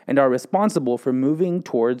and are responsible for moving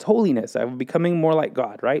towards holiness, of becoming more like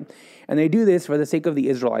God, right? And they do this for the sake of the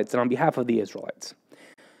Israelites and on behalf of the Israelites.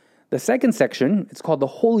 The second section, it's called the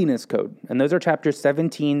Holiness Code, and those are chapters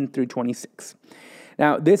 17 through 26.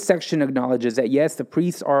 Now, this section acknowledges that, yes, the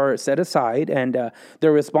priests are set aside and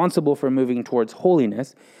they're responsible for moving towards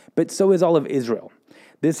holiness, but so is all of Israel.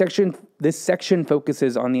 This section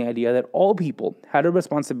focuses on the idea that all people had a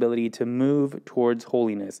responsibility to move towards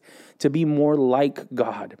holiness, to be more like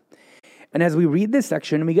God. And as we read this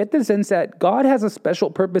section, we get the sense that God has a special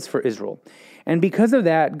purpose for Israel. And because of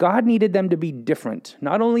that, God needed them to be different,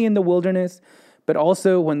 not only in the wilderness, but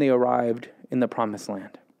also when they arrived in the promised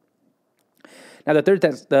land. Now,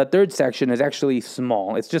 the third section is actually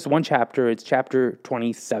small. It's just one chapter. It's chapter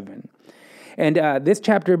 27. And this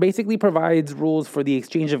chapter basically provides rules for the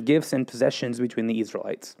exchange of gifts and possessions between the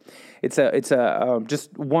Israelites. It's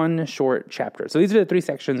just one short chapter. So these are the three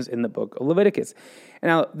sections in the book of Leviticus. And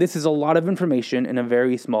now, this is a lot of information in a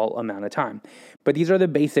very small amount of time. But these are the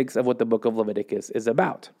basics of what the book of Leviticus is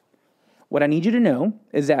about. What I need you to know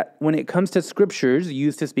is that when it comes to scriptures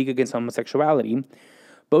used to speak against homosexuality,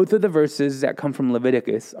 both of the verses that come from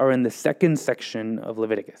Leviticus are in the second section of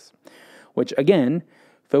Leviticus, which, again,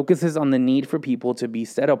 focuses on the need for people to be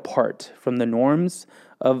set apart from the norms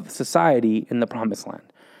of society in the Promised Land.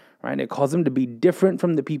 Right? It calls them to be different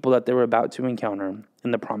from the people that they were about to encounter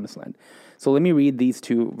in the Promised Land. So let me read these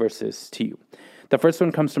two verses to you. The first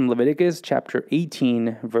one comes from Leviticus chapter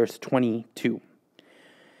 18, verse 22.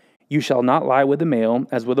 You shall not lie with a male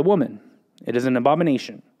as with a woman. It is an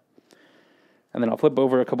abomination. And then I'll flip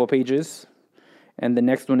over a couple pages. And the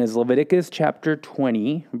next one is Leviticus chapter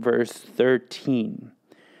 20, verse 13.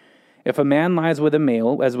 If a man lies with a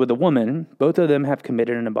male as with a woman, both of them have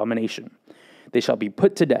committed an abomination. They shall be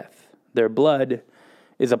put to death. Their blood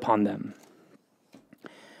is upon them.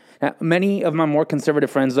 Now, many of my more conservative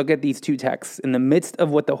friends look at these two texts in the midst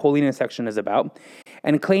of what the holiness section is about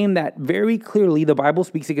and claim that very clearly the Bible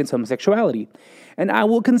speaks against homosexuality. And I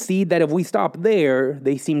will concede that if we stop there,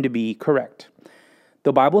 they seem to be correct.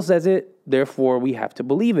 The Bible says it, therefore we have to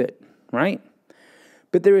believe it, right?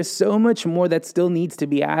 But there is so much more that still needs to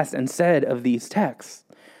be asked and said of these texts.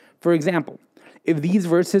 For example, if these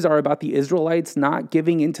verses are about the Israelites not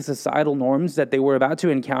giving into societal norms that they were about to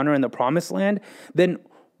encounter in the Promised Land, then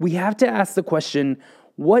we have to ask the question,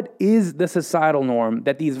 what is the societal norm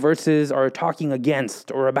that these verses are talking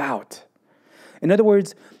against or about? In other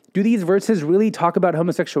words, do these verses really talk about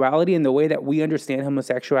homosexuality in the way that we understand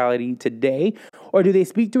homosexuality today? Or do they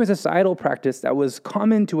speak to a societal practice that was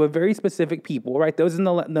common to a very specific people, right? Those in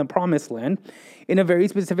the Promised Land, in a very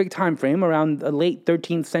specific time frame around the late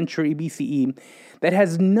 13th century BCE, that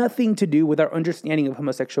has nothing to do with our understanding of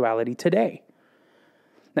homosexuality today.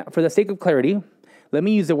 Now, for the sake of clarity, let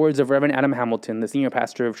me use the words of Reverend Adam Hamilton, the senior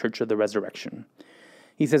pastor of Church of the Resurrection.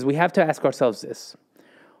 He says, we have to ask ourselves this.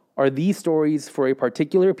 Are these stories for a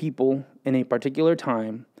particular people in a particular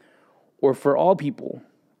time, or for all people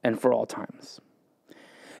and for all times?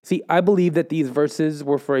 See, I believe that these verses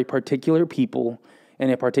were for a particular people in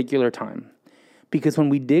a particular time, because when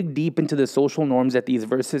we dig deep into the social norms that these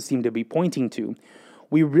verses seem to be pointing to,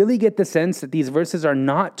 we really get the sense that these verses are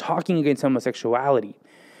not talking against homosexuality,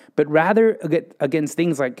 but rather against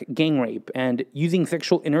things like gang rape and using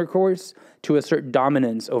sexual intercourse to assert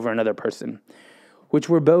dominance over another person, which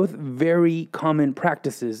were both very common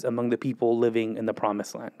practices among the people living in the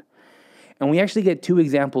Promised Land. And we actually get two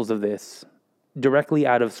examples of this directly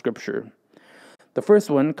out of Scripture. The first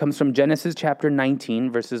one comes from Genesis chapter 19,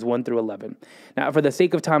 verses 1 through 11. Now, for the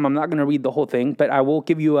sake of time, I'm not going to read the whole thing, but I will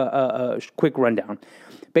give you a quick rundown.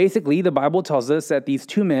 Basically, the Bible tells us that these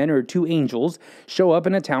two men, or two angels, show up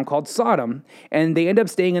in a town called Sodom, and they end up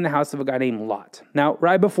staying in the house of a guy named Lot. Now,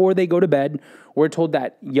 right before they go to bed, we're told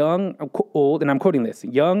that young, old, and I'm quoting this,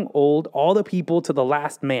 young, old, all the people to the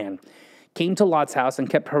last man came to Lot's house and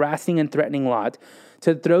kept harassing and threatening Lot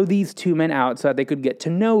to throw these two men out so that they could get to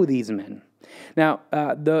know these men. Now,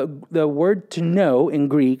 the word to know in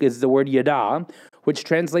Greek is the word yada, which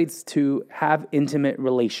translates to have intimate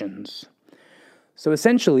relations. So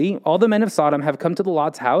essentially, all the men of Sodom have come to the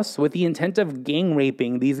Lot's house with the intent of gang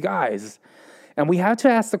raping these guys. And we have to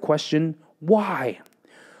ask the question, why?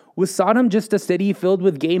 Was Sodom just a city filled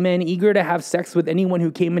with gay men eager to have sex with anyone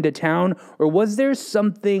who came into town, or was there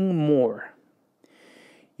something more?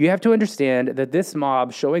 You have to understand that this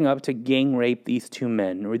mob showing up to gang rape these two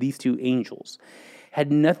men, or these two angels,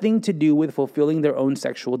 had nothing to do with fulfilling their own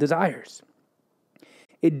sexual desires.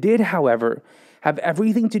 It did, however, have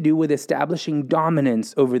everything to do with establishing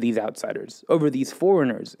dominance over these outsiders, over these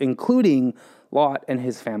foreigners, including Lot and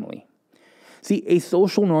his family. See, a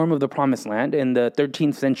social norm of the Promised Land in the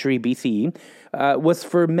 13th century BCE was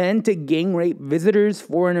for men to gang rape visitors,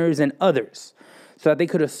 foreigners, and others so that they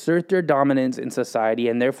could assert their dominance in society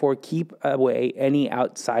and therefore keep away any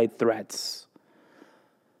outside threats.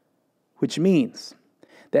 Which means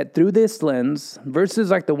that through this lens,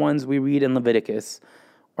 verses like the ones we read in Leviticus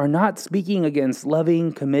are not speaking against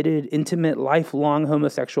loving, committed, intimate, lifelong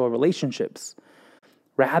homosexual relationships.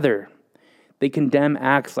 Rather, they condemn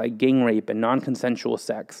acts like gang rape and non-consensual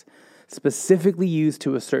sex, specifically used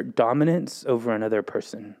to assert dominance over another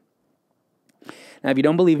person. Now, if you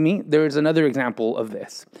don't believe me, there is another example of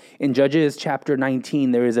this. In Judges chapter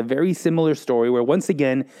 19, there is a very similar story where once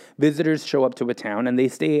again, visitors show up to a town and they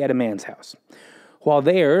stay at a man's house. While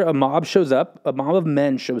there, a mob of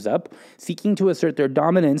men shows up, seeking to assert their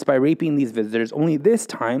dominance by raping these visitors, only this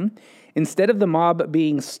time, instead of the mob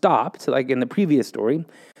being stopped, like in the previous story,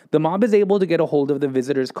 the mob is able to get a hold of the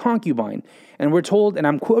visitor's concubine. And we're told, and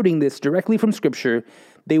I'm quoting this directly from Scripture,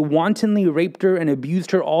 they wantonly raped her and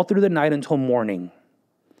abused her all through the night until morning.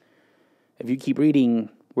 If you keep reading,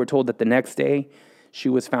 we're told that the next day, she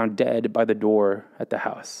was found dead by the door at the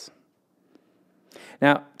house.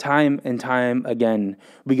 Now, time and time again,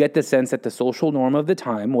 we get the sense that the social norm of the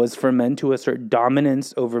time was for men to assert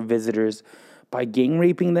dominance over visitors by gang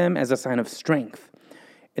raping them as a sign of strength,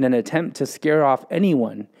 in an attempt to scare off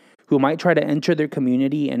anyone who might try to enter their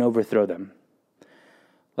community and overthrow them.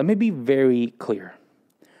 Let me be very clear.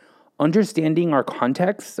 Understanding our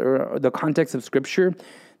context, or the context of Scripture,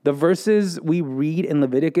 the verses we read in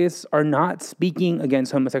Leviticus are not speaking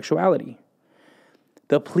against homosexuality.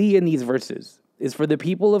 The plea in these verses is for the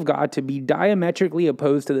people of God to be diametrically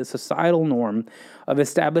opposed to the societal norm of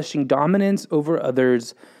establishing dominance over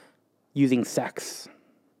others using sex.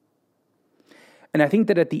 And I think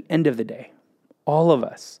that at the end of the day, all of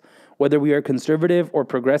us, whether we are conservative or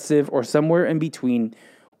progressive or somewhere in between,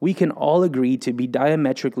 we can all agree to be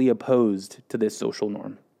diametrically opposed to this social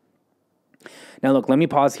norm. Now look, let me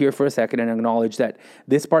pause here for a second and acknowledge that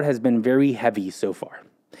this part has been very heavy so far.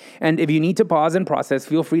 And if you need to pause and process,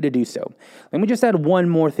 feel free to do so. Let me just add one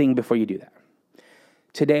more thing before you do that.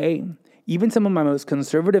 Today, even some of my most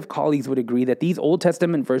conservative colleagues would agree that these Old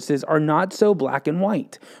Testament verses are not so black and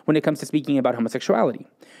white when it comes to speaking about homosexuality,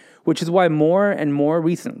 which is why more and more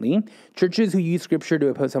recently, churches who use Scripture to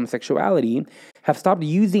oppose homosexuality have stopped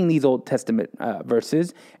using these Old Testament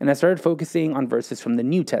verses and have started focusing on verses from the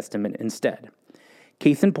New Testament instead.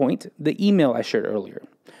 Case in point, the email I shared earlier.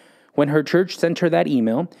 When her church sent her that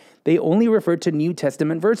email, they only referred to New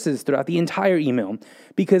Testament verses throughout the entire email,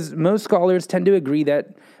 because most scholars tend to agree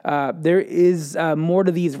that there is more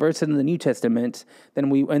to these verses in the New Testament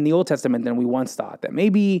in the Old Testament than we once thought. That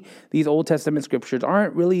maybe these Old Testament scriptures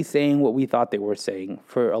aren't really saying what we thought they were saying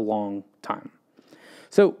for a long time.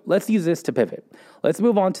 So let's use this to pivot. Let's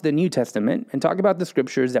move on to the New Testament and talk about the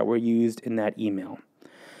scriptures that were used in that email.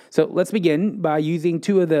 So let's begin by using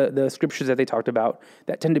two of the scriptures that they talked about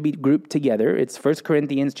that tend to be grouped together. It's 1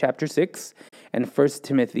 Corinthians chapter 6 and 1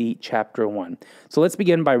 Timothy chapter 1. So let's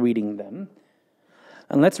begin by reading them.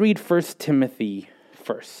 And let's read 1 Timothy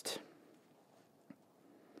first.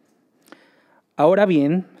 Ahora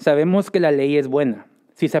bien, sabemos que la ley es buena,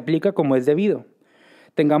 si se aplica como es debido.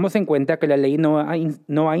 Tengamos en cuenta que la ley no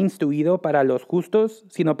ha instruido para los justos,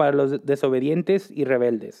 sino para los desobedientes y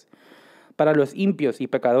rebeldes, para los impios y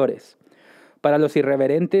pecadores, para los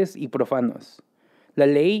irreverentes y profanos. La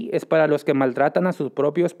ley es para los que maltratan a sus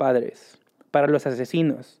propios padres, para los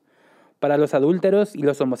asesinos, para los adúlteros y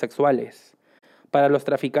los homosexuales, para los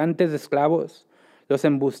traficantes de esclavos, los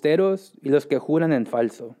embusteros y los que juran en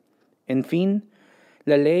falso. En fin,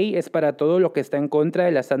 la ley es para todo lo que está en contra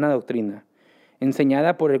de la sana doctrina,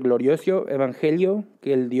 enseñada por el glorioso evangelio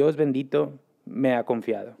que el Dios bendito me ha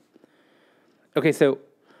confiado. Okay, so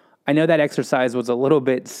I know that exercise was a little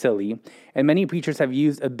bit silly, and many preachers have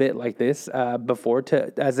used a bit like this before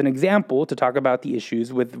as an example to talk about the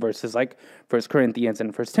issues with verses like 1 Corinthians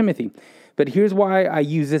and 1 Timothy. But here's why I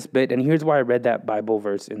use this bit, and here's why I read that Bible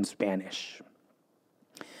verse in Spanish.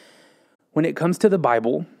 When it comes to the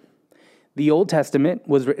Bible, the Old Testament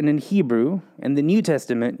was written in Hebrew, and the New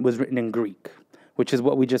Testament was written in Greek, which is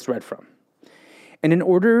what we just read from. And in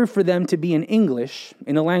order for them to be in English,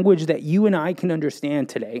 in a language that you and I can understand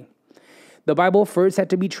today, the Bible first had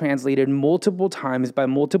to be translated multiple times by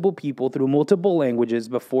multiple people through multiple languages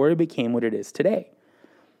before it became what it is today.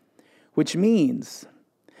 Which means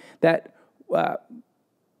that what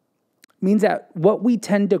we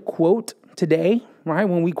tend to quote today, right,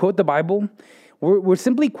 when we quote the Bible, We're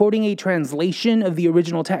simply quoting a translation of the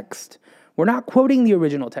original text. We're not quoting the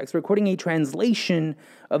original text. We're quoting a translation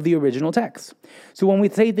of the original text. So when we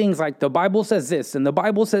say things like the Bible says this and the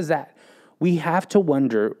Bible says that, we have to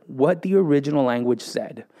wonder what the original language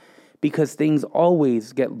said, because things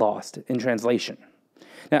always get lost in translation.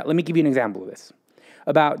 Now, let me give you an example of this.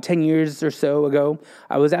 About 10 years or so ago,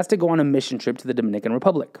 I was asked to go on a mission trip to the Dominican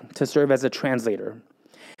Republic to serve as a translator.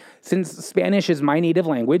 Since Spanish is my native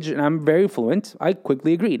language and I'm very fluent, I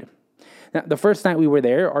quickly agreed. Now, the first night we were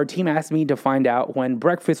there, our team asked me to find out when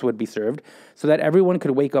breakfast would be served so that everyone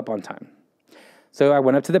could wake up on time. So I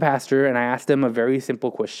went up to the pastor and I asked him a very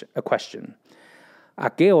simple question. ¿A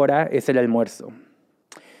qué hora es el almuerzo?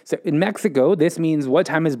 So in Mexico, this means what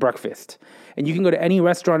time is breakfast? And you can go to any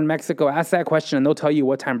restaurant in Mexico, ask that question, and they'll tell you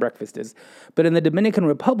what time breakfast is. But in the Dominican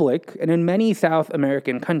Republic and in many South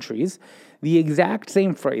American countries, the exact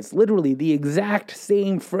same phrase, literally the exact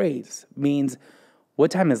same phrase, means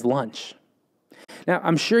what time is lunch? Now,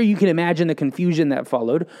 I'm sure you can imagine the confusion that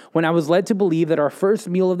followed when I was led to believe that our first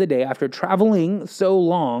meal of the day after traveling so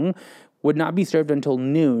long would not be served until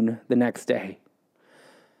noon the next day.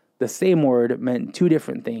 The same word meant two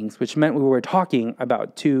different things, which meant we were talking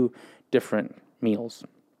about two different meals.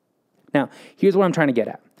 Now, here's what I'm trying to get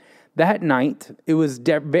at. That night, it was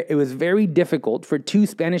very difficult for two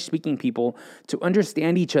Spanish-speaking people to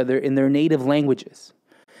understand each other in their native languages.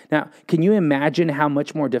 Now, can you imagine how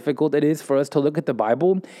much more difficult it is for us to look at the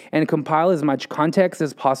Bible and compile as much context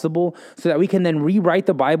as possible so that we can then rewrite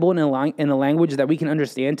the Bible in a language that we can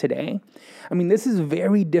understand today? I mean, this is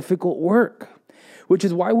very difficult work, which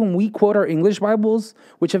is why when we quote our English Bibles,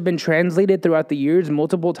 which have been translated throughout the years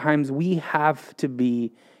multiple times, we have to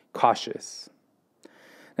be cautious.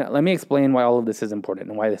 Now, let me explain why all of this is important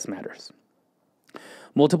and why this matters.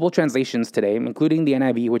 Multiple translations today, including the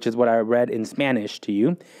NIV, which is what I read in Spanish to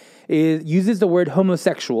you, uses the word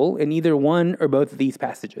homosexual in either one or both of these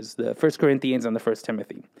passages, the 1 Corinthians and the 1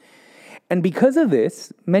 Timothy. And because of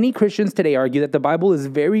this, many Christians today argue that the Bible is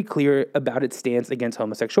very clear about its stance against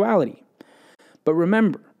homosexuality. But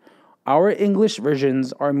remember, our English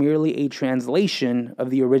versions are merely a translation of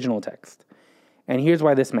the original text. And here's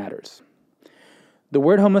why this matters. The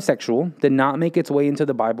word homosexual did not make its way into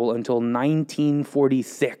the Bible until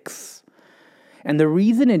 1946. And the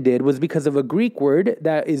reason it did was because of a Greek word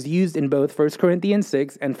that is used in both 1 Corinthians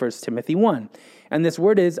 6 and 1 Timothy 1. And this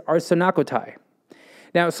word is arsenakotai.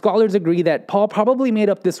 Now, scholars agree that Paul probably made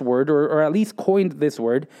up this word, or at least coined this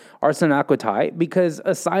word, arsenakotai, because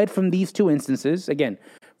aside from these two instances, again,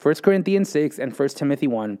 1 Corinthians 6 and 1 Timothy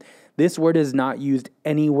 1, this word is not used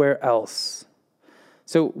anywhere else.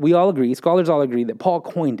 So we all agree, scholars all agree, that Paul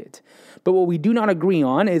coined it. But what we do not agree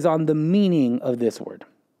on is on the meaning of this word.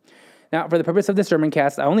 Now, for the purpose of this sermon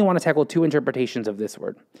cast, I only want to tackle two interpretations of this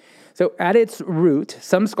word. So at its root,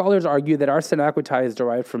 some scholars argue that arsenakotai is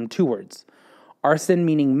derived from two words. Arsen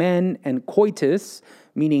meaning men and koitus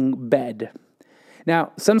meaning bed.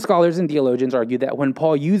 Now, some scholars and theologians argue that when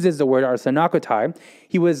Paul uses the word arsenakotai,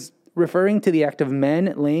 he was referring to the act of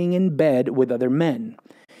men laying in bed with other men.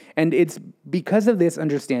 And it's because of this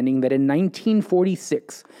understanding that in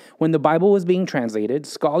 1946, when the Bible was being translated,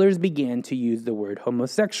 scholars began to use the word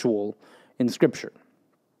homosexual in Scripture.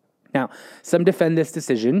 Now, some defend this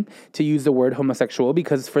decision to use the word homosexual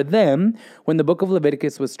because for them, when the book of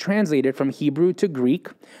Leviticus was translated from Hebrew to Greek,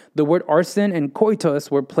 the word arsen and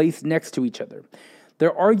koitos were placed next to each other.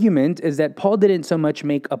 Their argument is that Paul didn't so much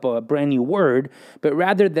make up a brand new word, but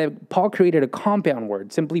rather that Paul created a compound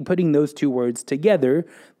word, simply putting those two words together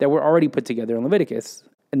that were already put together in Leviticus,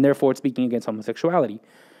 and therefore speaking against homosexuality,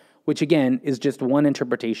 which again is just one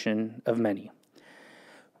interpretation of many.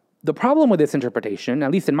 The problem with this interpretation, at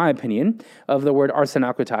least in my opinion, of the word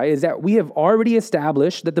arsenakotai is that we have already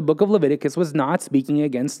established that the book of Leviticus was not speaking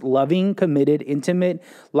against loving, committed, intimate,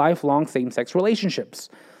 lifelong same-sex relationships,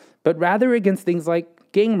 but rather against things like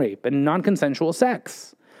gang rape and non-consensual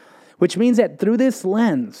sex, which means that through this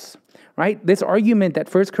lens, right, this argument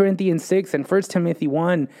that 1 Corinthians 6 and 1 Timothy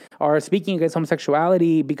 1 are speaking against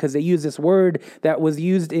homosexuality because they use this word that was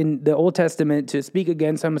used in the Old Testament to speak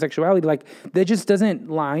against homosexuality, like, that just doesn't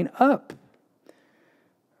line up.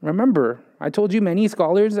 Remember, I told you many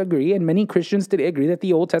scholars agree and many Christians today agree that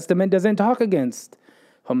the Old Testament doesn't talk against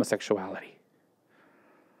homosexuality.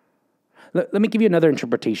 Let me give you another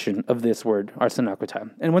interpretation of this word,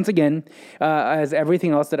 arsenakotai. And once again, as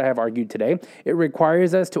everything else that I have argued today, it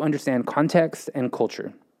requires us to understand context and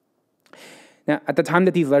culture. Now, at the time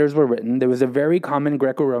that these letters were written, there was a very common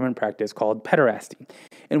Greco-Roman practice called pederasty,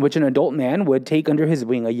 in which an adult man would take under his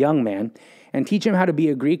wing a young man and teach him how to be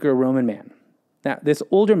a Greek or a Roman man. Now, this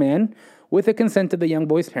older man with the consent of the young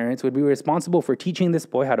boy's parents, would be responsible for teaching this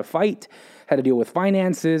boy how to fight, how to deal with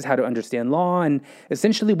finances, how to understand law, and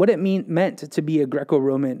essentially what it meant to be a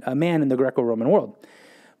man in the Greco-Roman world.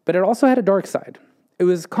 But it also had a dark side. It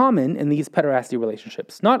was common in these pederasty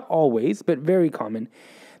relationships, not always, but very common,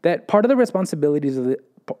 that part of the responsibilities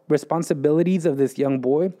of this young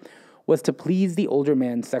boy was to please the older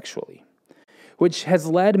man sexually, which has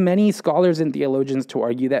led many scholars and theologians to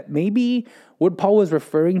argue that maybe what Paul was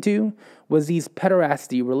referring to was these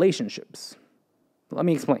pederasty relationships. Let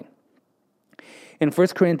me explain. In 1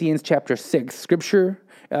 Corinthians chapter 6,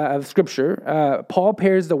 Paul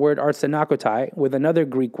pairs the word arsenokotai with another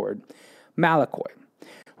Greek word, malakoi,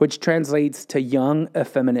 which translates to young,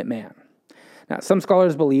 effeminate man. Now, some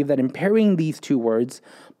scholars believe that in pairing these two words,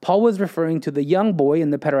 Paul was referring to the young boy in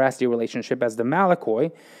the pederasty relationship as the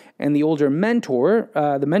malakoi, and the older mentor,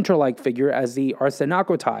 the mentor-like figure, as the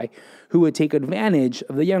arsenokotai, who would take advantage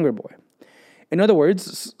of the younger boy. In other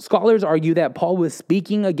words, scholars argue that Paul was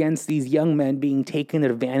speaking against these young men being taken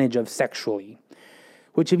advantage of sexually,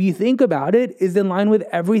 which, if you think about it, is in line with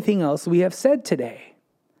everything else we have said today.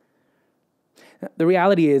 The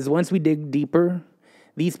reality is, once we dig deeper,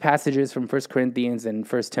 these passages from 1 Corinthians and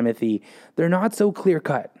 1 Timothy, they're not so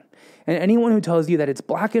clear-cut. And anyone who tells you that it's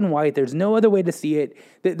black and white, there's no other way to see it,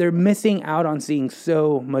 that they're missing out on seeing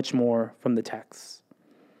so much more from the text.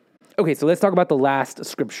 Okay, so let's talk about the last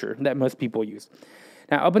scripture that most people use.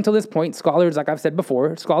 Now, up until this point, scholars, like I've said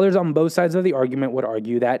before, scholars on both sides of the argument would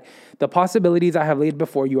argue that the possibilities I have laid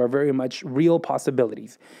before you are very much real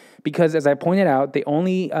possibilities. Because, as I pointed out, they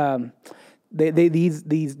only...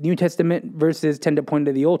 These New Testament verses tend to point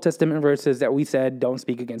to the Old Testament verses that we said don't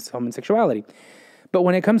speak against homosexuality. But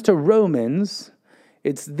when it comes to Romans,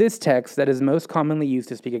 it's this text that is most commonly used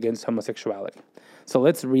to speak against homosexuality. So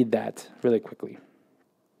let's read that really quickly.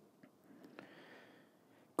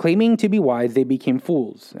 Claiming to be wise, they became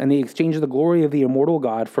fools, and they exchanged the glory of the immortal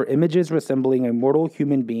God for images resembling immortal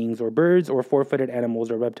human beings or birds or four-footed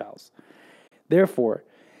animals or reptiles. Therefore,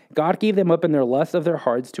 God gave them up in their lust of their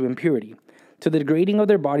hearts to impurity, to the degrading of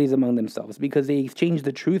their bodies among themselves, because they exchanged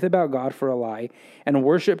the truth about God for a lie, and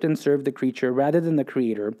worshipped and served the creature rather than the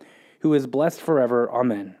Creator, who is blessed forever.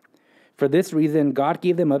 Amen. For this reason, God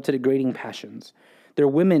gave them up to degrading passions. Their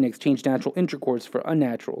women exchanged natural intercourse for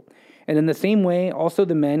unnatural. And in the same way, also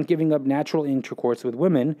the men, giving up natural intercourse with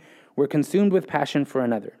women, were consumed with passion for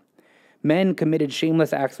another. Men committed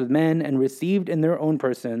shameless acts with men, and received in their own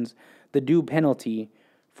persons the due penalty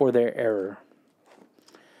for their error.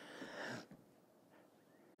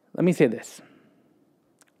 Let me say this.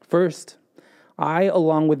 First, I,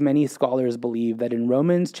 along with many scholars, believe that in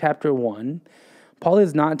Romans chapter 1, Paul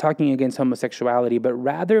is not talking against homosexuality, but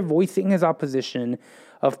rather voicing his opposition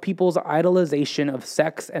of people's idolization of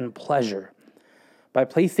sex and pleasure by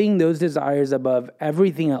placing those desires above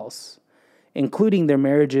everything else, including their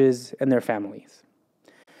marriages and their families.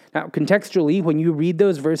 Now, contextually, when you read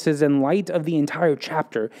those verses in light of the entire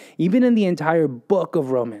chapter, even in the entire book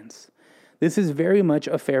of Romans, this is very much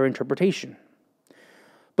a fair interpretation.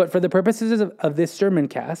 But for the purposes of this sermon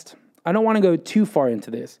cast, I don't want to go too far into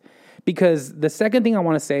this, because the second thing I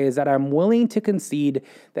want to say is that I'm willing to concede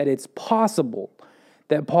that it's possible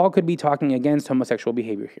that Paul could be talking against homosexual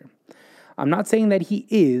behavior here. I'm not saying that he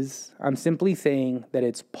is, I'm simply saying that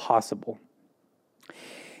it's possible.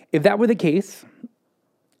 If that were the case,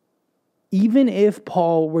 even if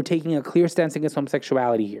Paul were taking a clear stance against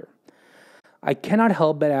homosexuality here, I cannot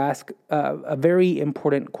help but ask a very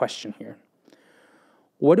important question here.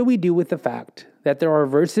 What do we do with the fact that there are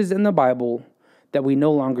verses in the Bible that we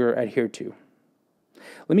no longer adhere to?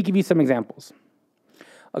 Let me give you some examples.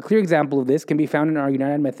 A clear example of this can be found in our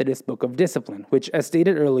United Methodist Book of Discipline, which, as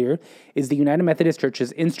stated earlier, is the United Methodist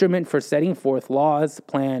Church's instrument for setting forth laws,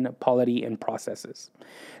 plan, polity, and processes.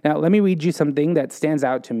 Now, let me read you something that stands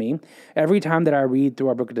out to me every time that I read through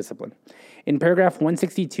our Book of Discipline. In paragraph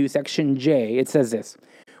 162, section J, it says this: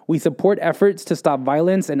 "We support efforts to stop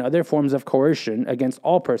violence and other forms of coercion against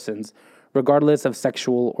all persons, regardless of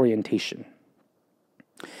sexual orientation."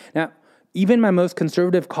 Now, even my most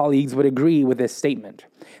conservative colleagues would agree with this statement,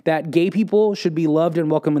 that gay people should be loved and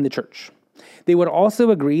welcome in the church. They would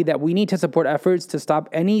also agree that we need to support efforts to stop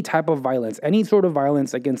any type of violence, any sort of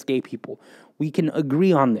violence against gay people. We can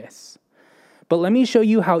agree on this. But let me show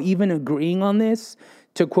you how even agreeing on this,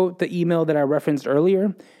 to quote the email that I referenced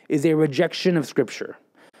earlier, is a rejection of Scripture.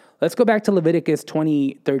 Let's go back to Leviticus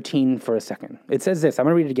 20:13 for a second. It says this, I'm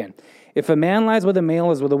going to read it again. "If a man lies with a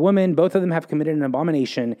male as with a woman, both of them have committed an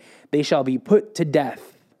abomination, they shall be put to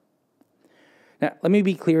death." Now, let me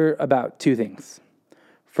be clear about two things.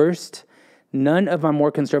 First, none of my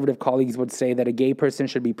more conservative colleagues would say that a gay person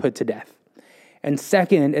should be put to death. And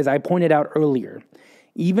second, as I pointed out earlier,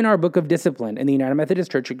 even our Book of Discipline in the United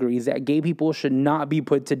Methodist Church agrees that gay people should not be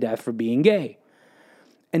put to death for being gay.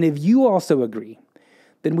 And if you also agree,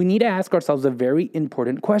 then we need to ask ourselves a very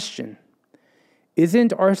important question.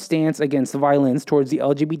 Isn't our stance against violence towards the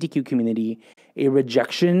LGBTQ community a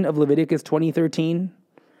rejection of Leviticus 20:13,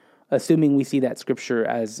 assuming we see that scripture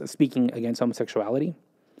as speaking against homosexuality?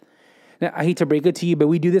 Now, I hate to break it to you, but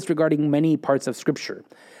we do this regarding many parts of scripture.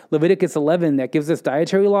 Leviticus 11, that gives us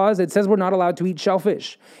dietary laws, it says we're not allowed to eat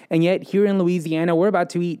shellfish. And yet, here in Louisiana, we're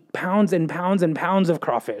about to eat pounds and pounds and pounds of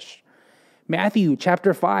crawfish. Matthew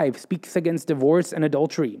chapter 5 speaks against divorce and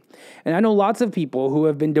adultery. And I know lots of people who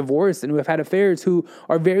have been divorced and who have had affairs who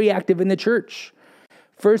are very active in the church.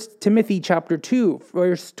 1 Timothy chapter 2,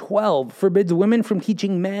 verse 12 forbids women from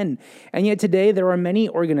teaching men. And yet today there are many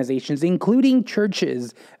organizations, including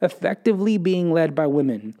churches, effectively being led by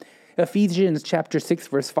women. Ephesians chapter 6,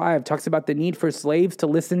 verse 5 talks about the need for slaves to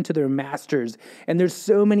listen to their masters. And there's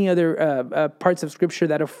so many other parts of scripture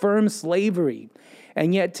that affirm slavery.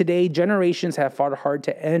 And yet today, generations have fought hard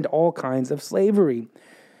to end all kinds of slavery.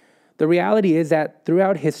 The reality is that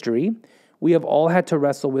throughout history, we have all had to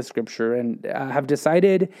wrestle with Scripture and have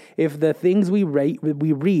decided if the things we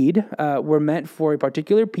read were meant for a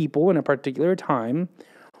particular people in a particular time,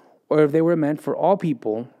 or if they were meant for all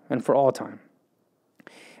people and for all time.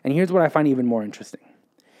 And here's what I find even more interesting.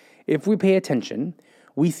 If we pay attention,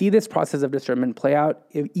 we see this process of discernment play out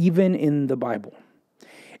even in the Bible.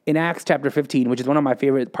 In Acts chapter 15, which is one of my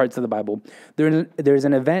favorite parts of the Bible, there's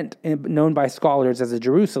an event known by scholars as the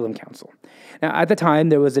Jerusalem Council. Now, at the time,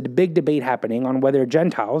 there was a big debate happening on whether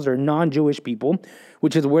Gentiles or non-Jewish people,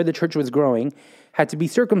 which is where the church was growing, had to be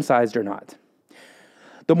circumcised or not.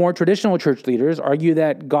 The more traditional church leaders argue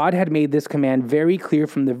that God had made this command very clear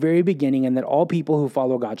from the very beginning and that all people who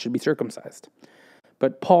follow God should be circumcised.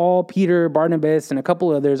 But Paul, Peter, Barnabas, and a couple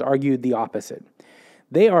others argued the opposite.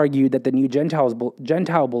 They argued that the new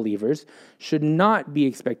Gentile believers should not be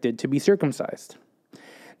expected to be circumcised.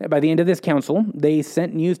 By the end of this council, they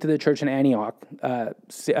sent news to the church in Antioch,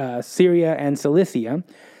 Syria, and Cilicia,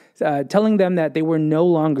 telling them that they were no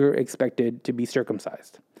longer expected to be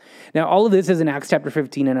circumcised. Now, all of this is in Acts chapter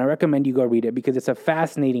 15, and I recommend you go read it because it's a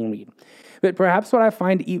fascinating read. But perhaps what I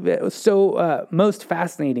find most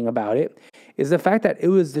fascinating about it is the fact that it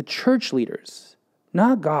was the church leaders,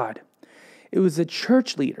 not God. It was the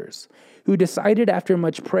church leaders who decided after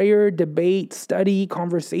much prayer, debate, study,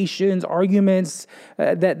 conversations, arguments,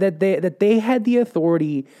 that they had the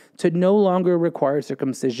authority to no longer require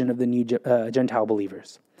circumcision of the new Gentile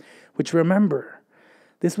believers. Which, remember,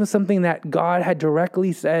 this was something that God had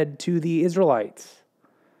directly said to the Israelites.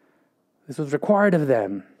 This was required of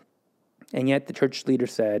them. And yet the church leader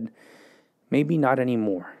said, maybe not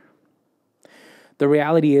anymore. The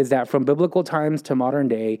reality is that from biblical times to modern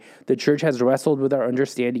day, the church has wrestled with our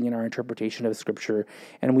understanding and our interpretation of Scripture,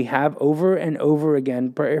 and we have over and over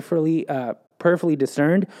again prayerfully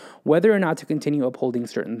discerned whether or not to continue upholding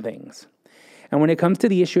certain things. And when it comes to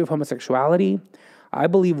the issue of homosexuality, I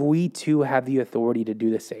believe we too have the authority to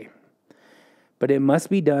do the same. But it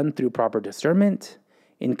must be done through proper discernment,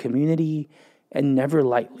 in community, and never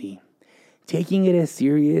lightly, taking it as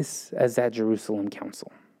serious as that Jerusalem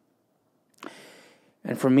Council.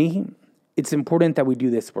 And for me, it's important that we do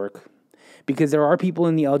this work because there are people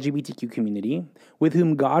in the LGBTQ community with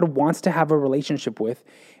whom God wants to have a relationship with.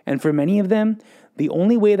 And for many of them, the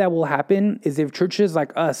only way that will happen is if churches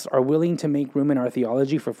like us are willing to make room in our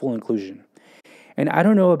theology for full inclusion. And I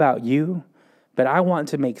don't know about you, but I want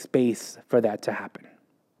to make space for that to happen.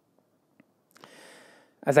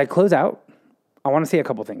 As I close out, I want to say a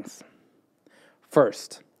couple things.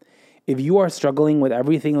 First, if you are struggling with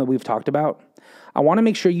everything that we've talked about, I want to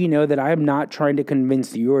make sure you know that I am not trying to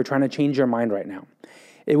convince you or trying to change your mind right now.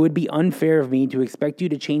 It would be unfair of me to expect you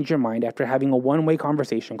to change your mind after having a one-way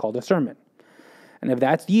conversation called a sermon. And if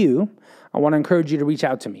that's you, I want to encourage you to reach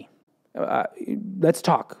out to me. Let's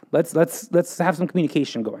talk. Let's have some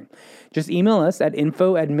communication going. Just email us at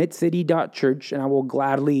info@midcity.church, and I will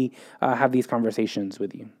gladly have these conversations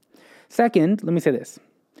with you. Second, let me say this.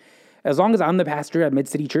 As long as I'm the pastor at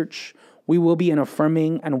Mid-City Church, we will be an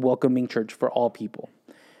affirming and welcoming church for all people.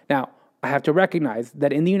 Now, I have to recognize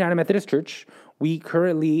that in the United Methodist Church, we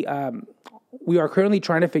are currently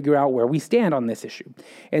trying to figure out where we stand on this issue.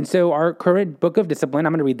 And so our current Book of Discipline,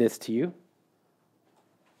 I'm going to read this to you.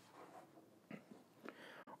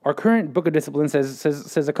 Our current Book of Discipline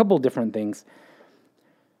says a couple different things.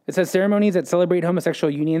 It says ceremonies that celebrate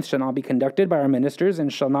homosexual unions shall not be conducted by our ministers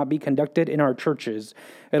and shall not be conducted in our churches.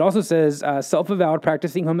 It also says self-avowed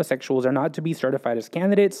practicing homosexuals are not to be certified as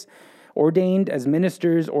candidates ordained as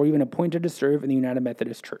ministers, or even appointed to serve in the United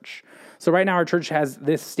Methodist Church. So right now our church has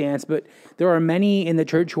this stance, but there are many in the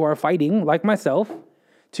church who are fighting, like myself,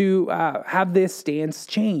 to have this stance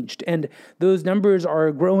changed. And those numbers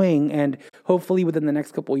are growing, and hopefully within the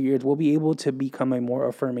next couple of years, we'll be able to become a more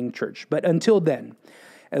affirming church. But until then,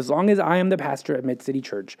 as long as I am the pastor at Mid-City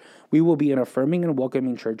Church, we will be an affirming and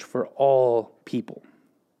welcoming church for all people.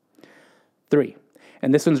 3,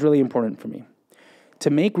 and this one's really important for me. To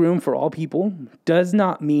make room for all people does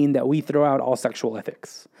not mean that we throw out all sexual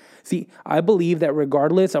ethics. See, I believe that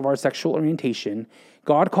regardless of our sexual orientation,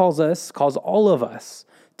 God calls all of us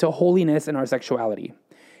to holiness in our sexuality.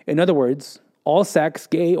 In other words, all sex,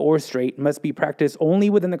 gay or straight, must be practiced only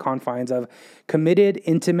within the confines of committed,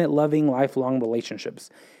 intimate, loving, lifelong relationships.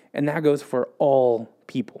 And that goes for all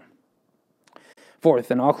people. 4th,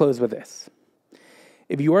 and I'll close with this.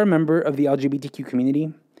 If you are a member of the LGBTQ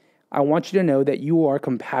community, I want you to know that you are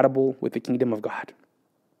compatible with the kingdom of God.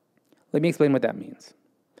 Let me explain what that means.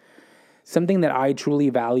 Something that I truly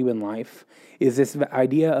value in life is this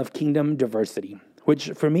idea of kingdom diversity,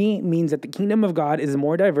 which for me means that the kingdom of God is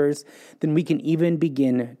more diverse than we can even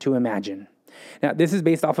begin to imagine. Now, this is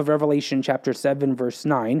based off of Revelation chapter 7, verse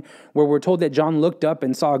 9, where we're told that John looked up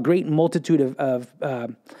and saw a great multitude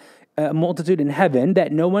a multitude in heaven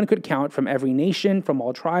that no one could count, from every nation, from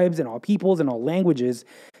all tribes and all peoples and all languages,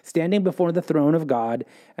 standing before the throne of God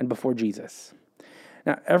and before Jesus.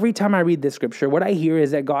 Now, every time I read this scripture, what I hear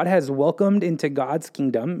is that God has welcomed into God's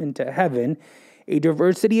kingdom, into heaven, a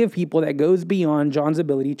diversity of people that goes beyond John's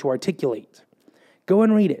ability to articulate. Go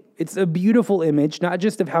and read it. It's a beautiful image, not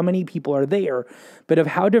just of how many people are there, but of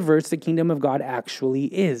how diverse the kingdom of God actually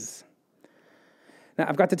is. Now,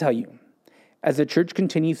 I've got to tell you, as the church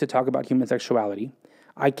continues to talk about human sexuality,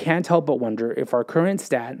 I can't help but wonder if our current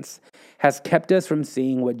stance has kept us from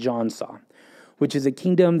seeing what John saw, which is a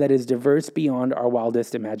kingdom that is diverse beyond our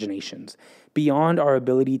wildest imaginations, beyond our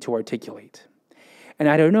ability to articulate. And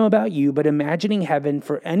I don't know about you, but imagining heaven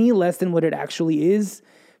for any less than what it actually is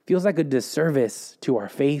feels like a disservice to our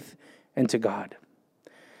faith and to God.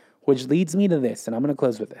 Which leads me to this, and I'm going to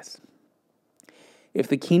close with this. If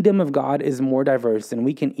the kingdom of God is more diverse than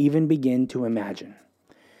we can even begin to imagine,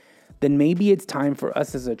 then maybe it's time for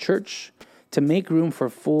us as a church to make room for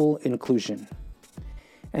full inclusion.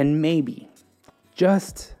 And maybe,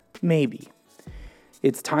 just maybe,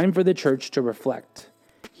 it's time for the church to reflect,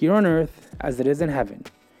 here on earth as it is in heaven,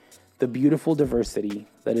 the beautiful diversity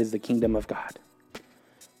that is the kingdom of God.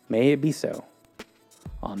 May it be so.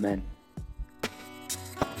 Amen.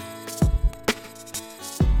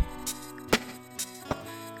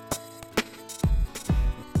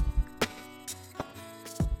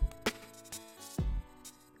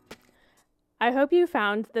 I hope you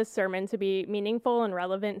found this sermon to be meaningful and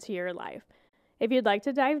relevant to your life. If you'd like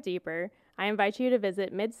to dive deeper, I invite you to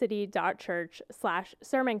visit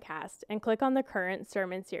midcity.church/sermoncast and click on the current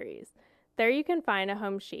sermon series. There you can find a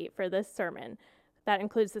home sheet for this sermon that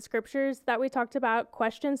includes the scriptures that we talked about,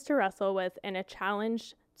 questions to wrestle with, and a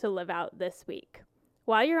challenge to live out this week.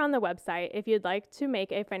 While you're on the website, if you'd like to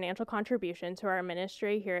make a financial contribution to our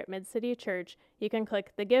ministry here at Mid-City Church, you can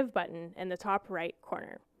click the Give button in the top right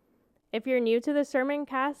corner. If you're new to the sermon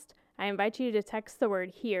cast, I invite you to text the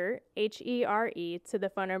word HERE, H-E-R-E, to the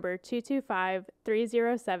phone number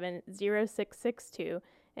 225-307-0662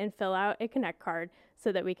 and fill out a Connect card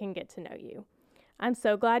so that we can get to know you. I'm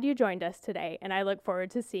so glad you joined us today, and I look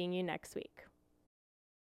forward to seeing you next week.